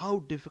imagine how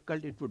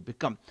difficult it would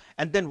become.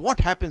 And then what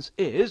happens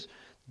is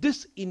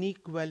this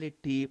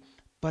inequality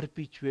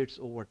perpetuates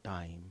over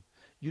time.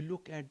 You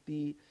look at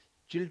the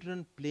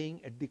children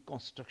playing at the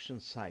construction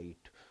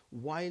site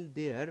while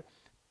their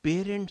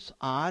parents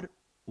are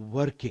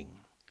working,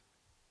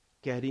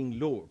 carrying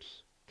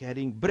loads,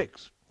 carrying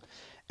bricks.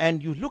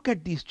 And you look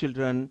at these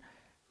children,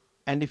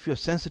 and if you're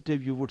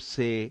sensitive, you would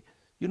say,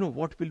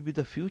 what will be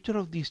the future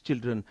of these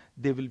children?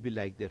 They will be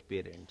like their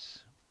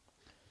parents.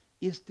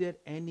 Is there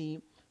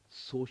any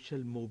social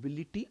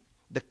mobility?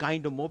 The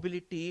kind of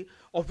mobility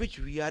of which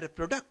we are a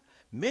product.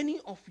 Many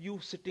of you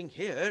sitting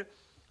here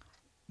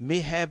may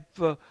have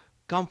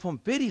come from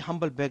very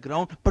humble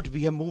background, but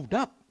we have moved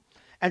up.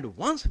 And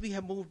once we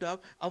have moved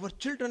up, our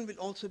children will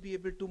also be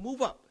able to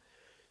move up.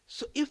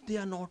 So if they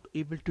are not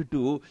able to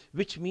do,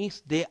 which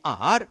means they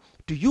are,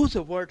 to use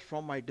a word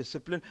from my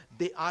discipline,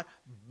 they are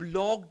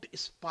blocked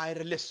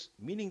spiralists,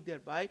 meaning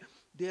thereby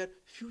their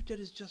future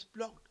is just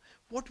blocked.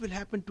 What will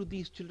happen to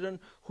these children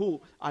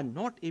who are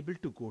not able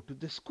to go to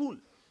the school?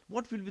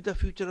 What will be the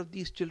future of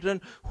these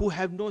children who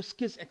have no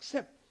skills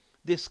except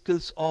the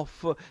skills of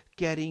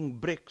carrying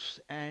bricks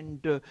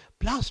and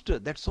plaster?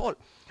 That's all.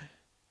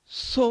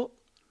 So,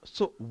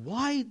 so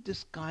why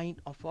this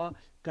kind of a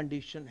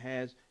condition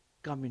has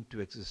come into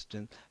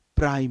existence?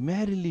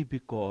 Primarily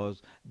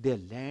because their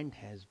land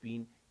has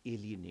been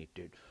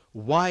alienated.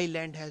 Why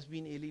land has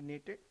been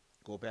alienated?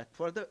 Go back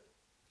further.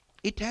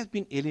 It has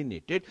been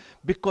alienated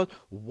because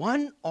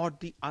one or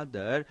the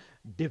other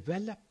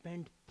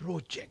development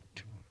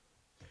project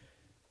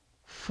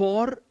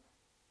for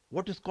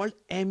what is called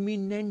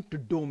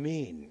eminent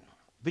domain,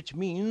 which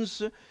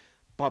means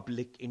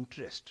public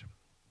interest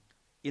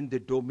in the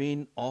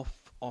domain of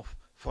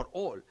for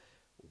all.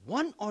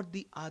 One or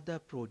the other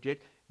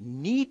project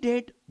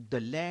needed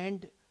the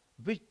land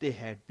which they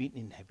had been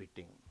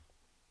inhabiting.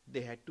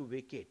 They had to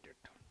vacate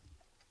it.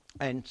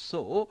 And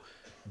so,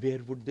 where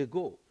would they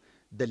go?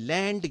 The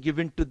land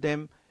given to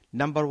them,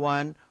 number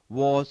one,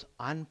 was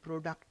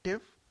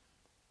unproductive.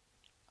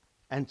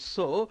 And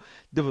so,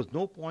 there was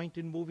no point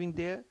in moving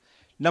there.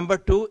 Number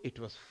two, it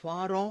was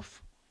far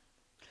off.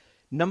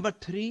 Number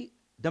three,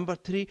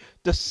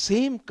 the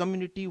same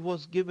community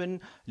was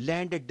given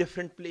land at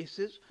different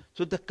places.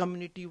 So the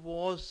community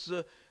was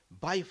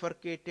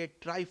bifurcated,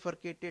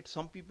 trifurcated.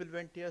 Some people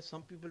went here,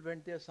 some people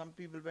went there, some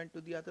people went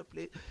to the other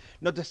place.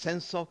 Now the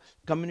sense of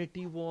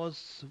community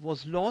was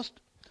lost.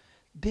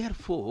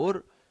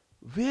 Therefore,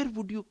 where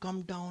would you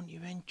come down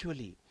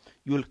eventually?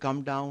 You will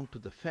come down to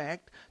the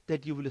fact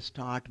that you will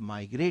start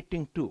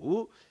migrating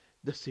to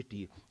the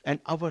city. And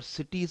our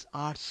cities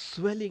are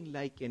swelling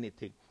like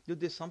anything.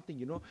 There's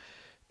something,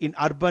 in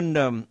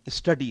urban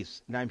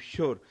studies, and I'm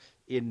sure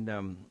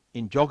in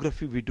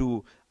geography we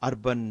do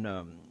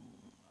urban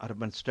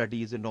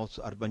studies and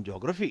also urban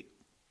geography.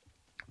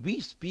 We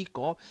speak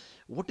of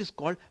what is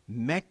called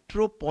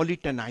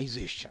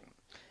metropolitanization.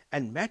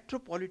 And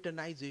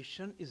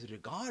metropolitanization is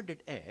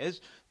regarded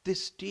as the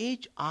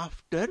stage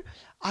after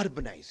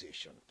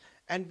urbanization.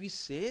 And we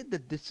say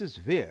that this is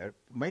where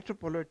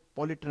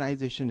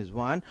metropolitanization is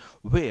one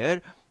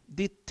where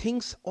the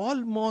things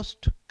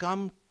almost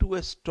come to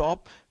a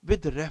stop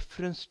with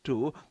reference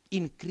to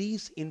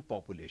increase in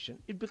population.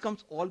 It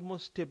becomes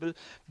almost stable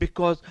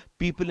because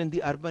people in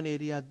the urban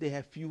area, they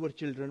have fewer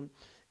children.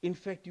 In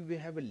fact, you will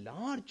have a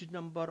large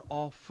number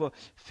of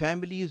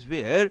families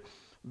where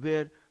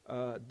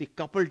the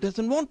couple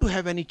doesn't want to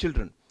have any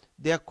children.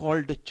 They are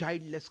called a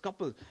childless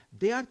couple.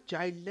 They are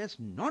childless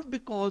not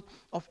because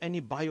of any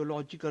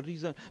biological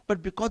reason,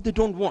 but because they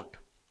don't want.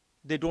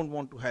 They don't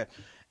want to have.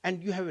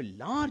 And you have a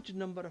large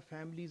number of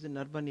families in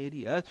urban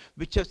areas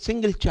which have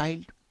single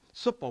child.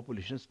 So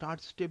population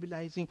starts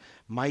stabilizing.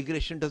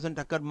 Migration doesn't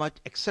occur much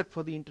except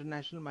for the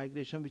international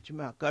migration which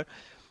may occur.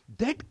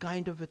 That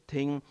kind of a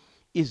thing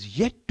is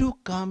yet to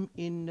come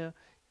in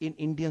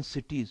Indian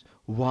cities.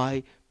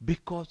 Why?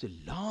 Because a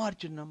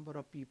large number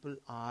of people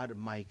are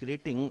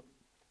migrating.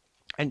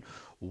 And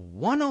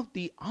one of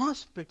the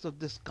aspects of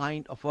this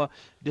kind of a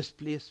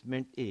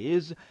displacement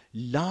is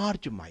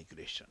large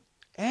migration.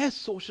 As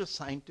social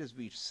scientists,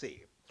 we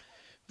say,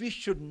 we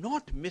should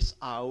not miss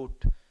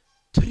out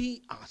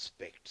three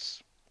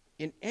aspects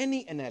in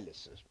any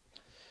analysis.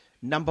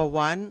 Number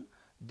one,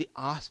 the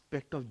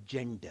aspect of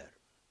gender.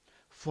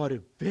 For a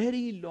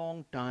very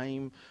long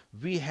time,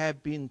 we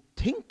have been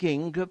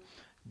thinking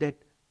that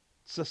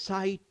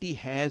society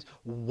has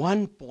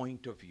one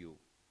point of view.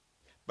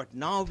 But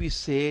now we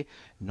say,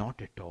 not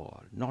at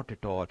all, not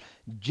at all.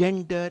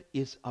 Gender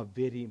is a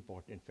very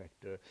important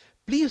factor.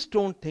 Please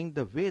don't think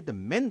the way the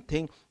men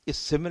think is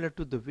similar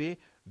to the way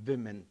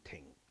women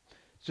think.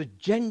 So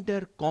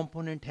gender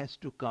component has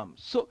to come.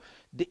 So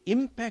the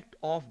impact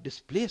of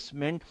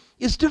displacement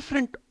is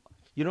different,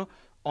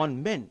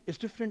 on men. It's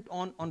different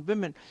on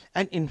women.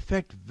 And in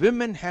fact,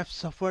 women have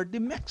suffered the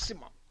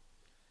maximum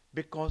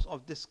because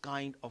of this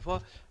kind of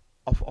a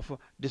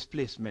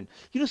displacement.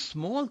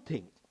 Small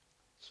thing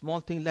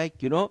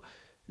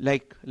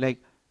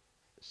like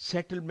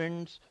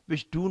settlements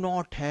which do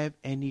not have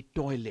any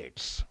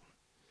toilets.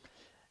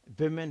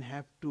 Women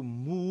have to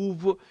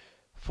move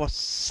for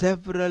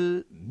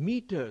several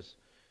meters,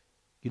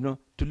 to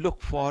look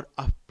for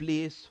a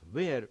place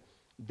where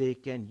they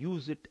can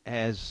use it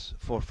as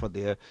for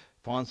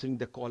answering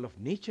the call of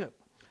nature.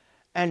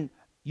 And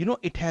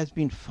it has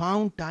been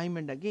found time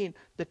and again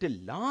that a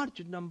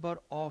large number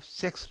of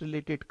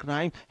sex-related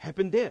crimes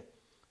happen there.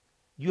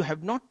 You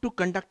have not to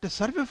conduct a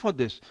survey for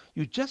this.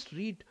 You just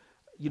read,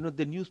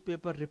 the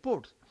newspaper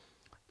reports.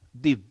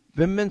 The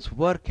women's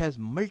work has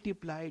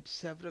multiplied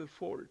several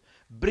fold.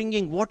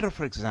 Bringing water,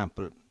 for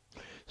example.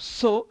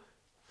 So,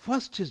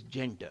 first is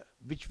gender,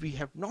 which we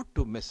have not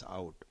to miss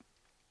out.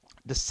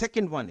 The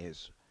second one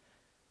is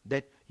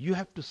that you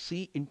have to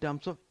see in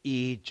terms of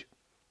age.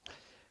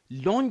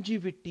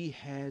 Longevity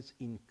has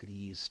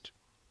increased.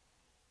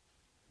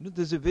 You know,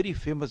 there's a very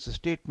famous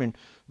statement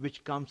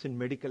which comes in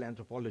medical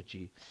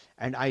anthropology,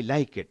 and I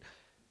like it.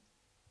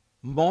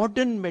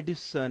 Modern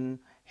medicine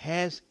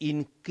has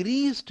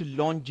increased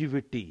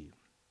longevity,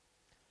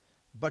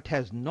 but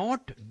has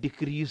not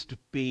decreased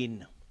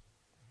pain.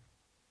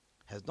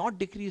 Has not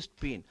decreased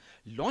pain.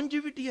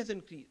 Longevity has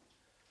increased.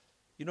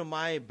 You know,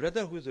 my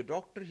brother who is a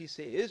doctor, he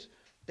says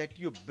that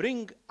you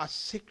bring a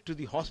sick to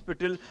the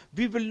hospital,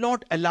 we will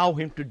not allow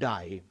him to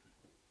die.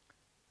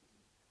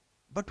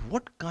 But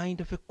what kind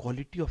of a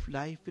quality of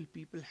life will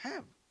people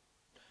have?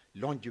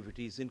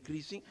 Longevity is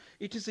increasing.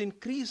 It is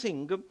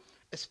increasing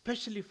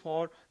especially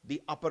for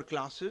the upper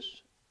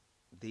classes,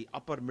 the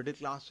upper middle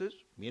classes,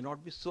 may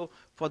not be so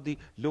for the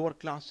lower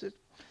classes.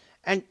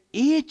 And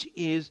age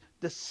is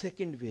the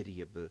second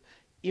variable.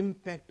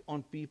 Impact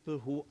on people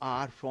who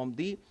are from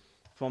the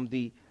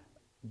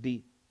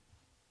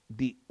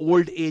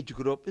old age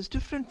group is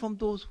different from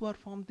those who are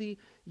from the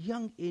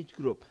young age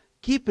group.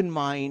 Keep in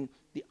mind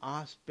the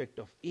aspect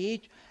of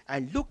age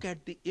and look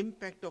at the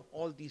impact of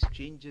all these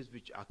changes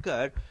which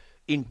occur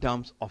in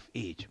terms of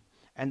age.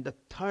 And the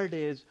third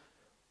is,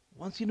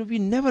 once we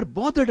never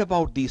bothered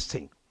about these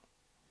things.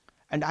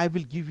 And I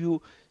will give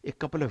you a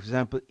couple of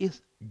examples,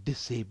 is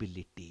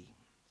disability.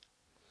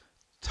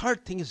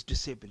 Third thing is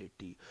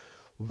disability.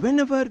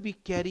 Whenever we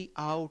carry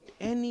out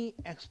any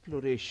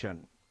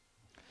exploration,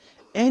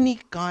 any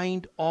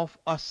kind of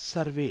a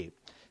survey,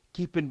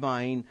 keep in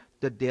mind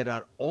that there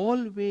are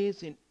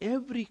always in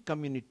every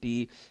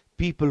community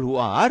people who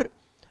are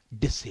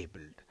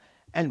disabled.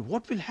 And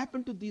what will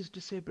happen to these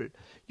disabled?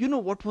 You know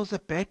what was the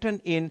pattern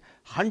in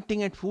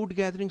hunting and food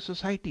gathering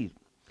societies?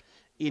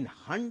 In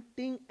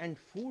hunting and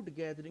food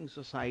gathering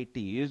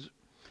societies,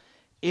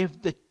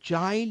 if the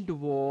child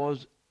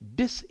was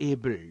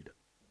disabled,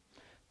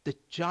 the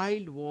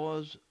child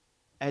was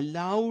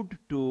allowed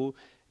to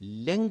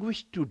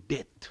languish to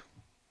death.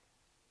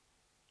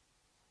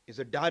 Is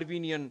a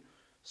Darwinian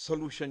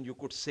solution, you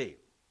could say.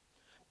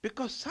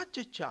 Because such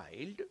a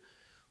child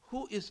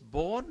who is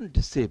born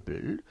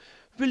disabled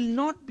will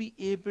not be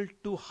able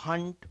to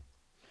hunt,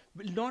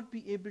 will not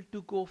be able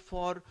to go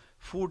for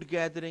food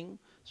gathering.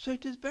 So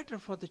it is better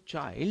for the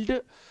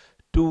child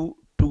to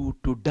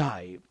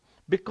die,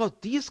 because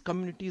these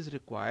communities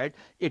required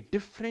a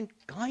different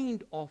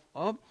kind of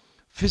a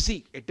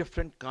physique, a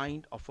different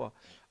kind of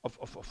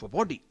a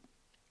body.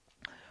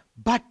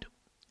 But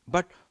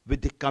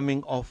with the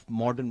coming of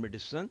modern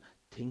medicine,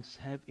 things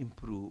have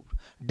improved.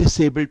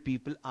 Disabled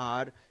people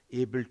are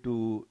able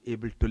to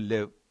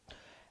live.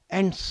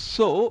 And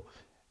so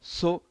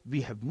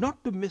we have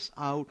not to miss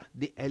out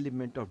the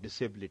element of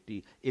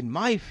disability. In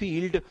my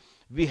field,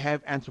 we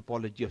have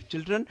anthropology of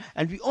children,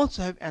 and we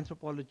also have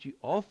anthropology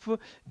of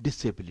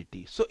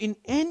disability. So in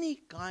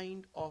any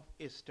kind of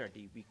a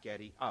study we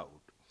carry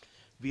out,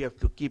 we have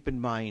to keep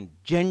in mind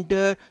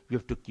gender, we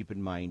have to keep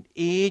in mind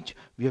age,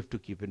 we have to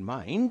keep in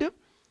mind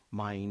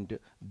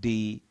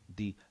the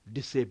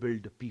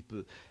disabled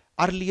people.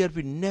 Earlier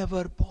we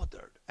never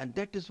bothered, and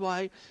that is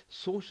why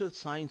social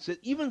sciences,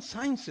 even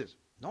sciences,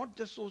 not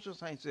just social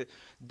sciences,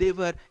 they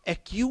were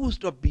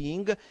accused of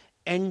being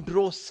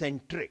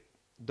androcentric,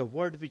 the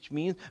word which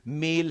means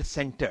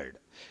male-centered.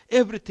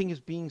 Everything is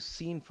being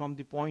seen from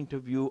the point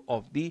of view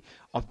of the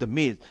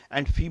male,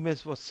 and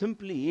females were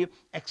simply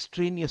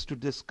extraneous to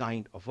this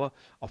kind of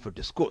a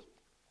discourse.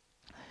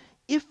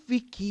 If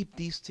we keep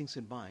these things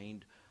in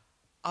mind,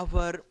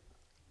 our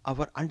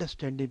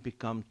understanding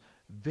becomes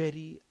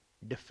very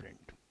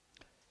different.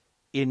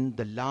 In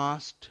the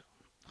last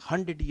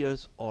 100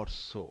 years or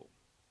so,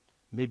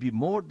 maybe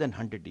more than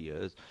 100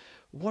 years,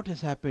 what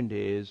has happened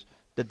is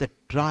that the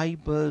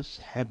tribals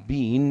have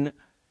been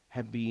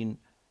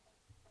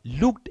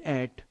looked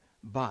at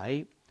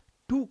by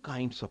two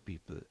kinds of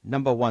people.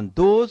 Number one,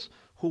 those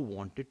who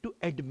wanted to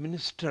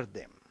administer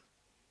them.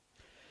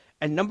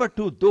 And number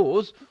two,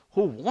 those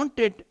who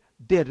wanted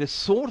their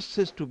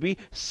resources to be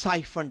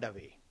siphoned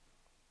away.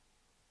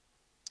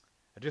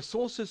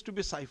 Resources to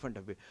be siphoned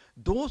away.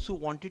 Those who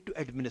wanted to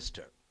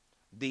administer,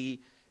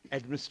 the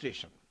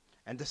administration.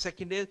 And the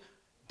second is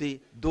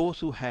those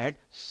who had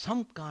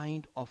some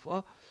kind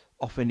of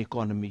an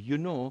economy. You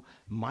know,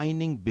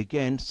 mining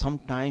began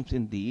sometimes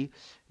in the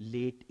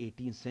late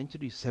 18th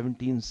century,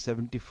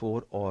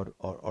 1774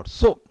 or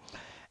so.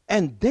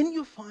 And then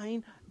you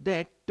find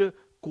that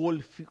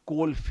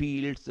coal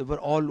fields, they were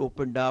all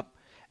opened up.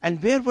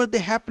 And where were they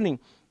happening?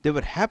 They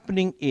were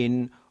happening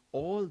in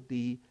all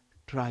the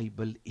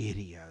tribal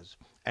areas.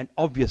 And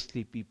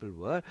obviously people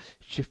were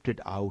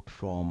shifted out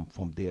from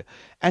there.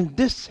 And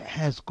this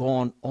has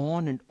gone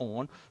on and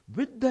on,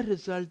 with the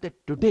result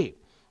that today,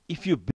 if you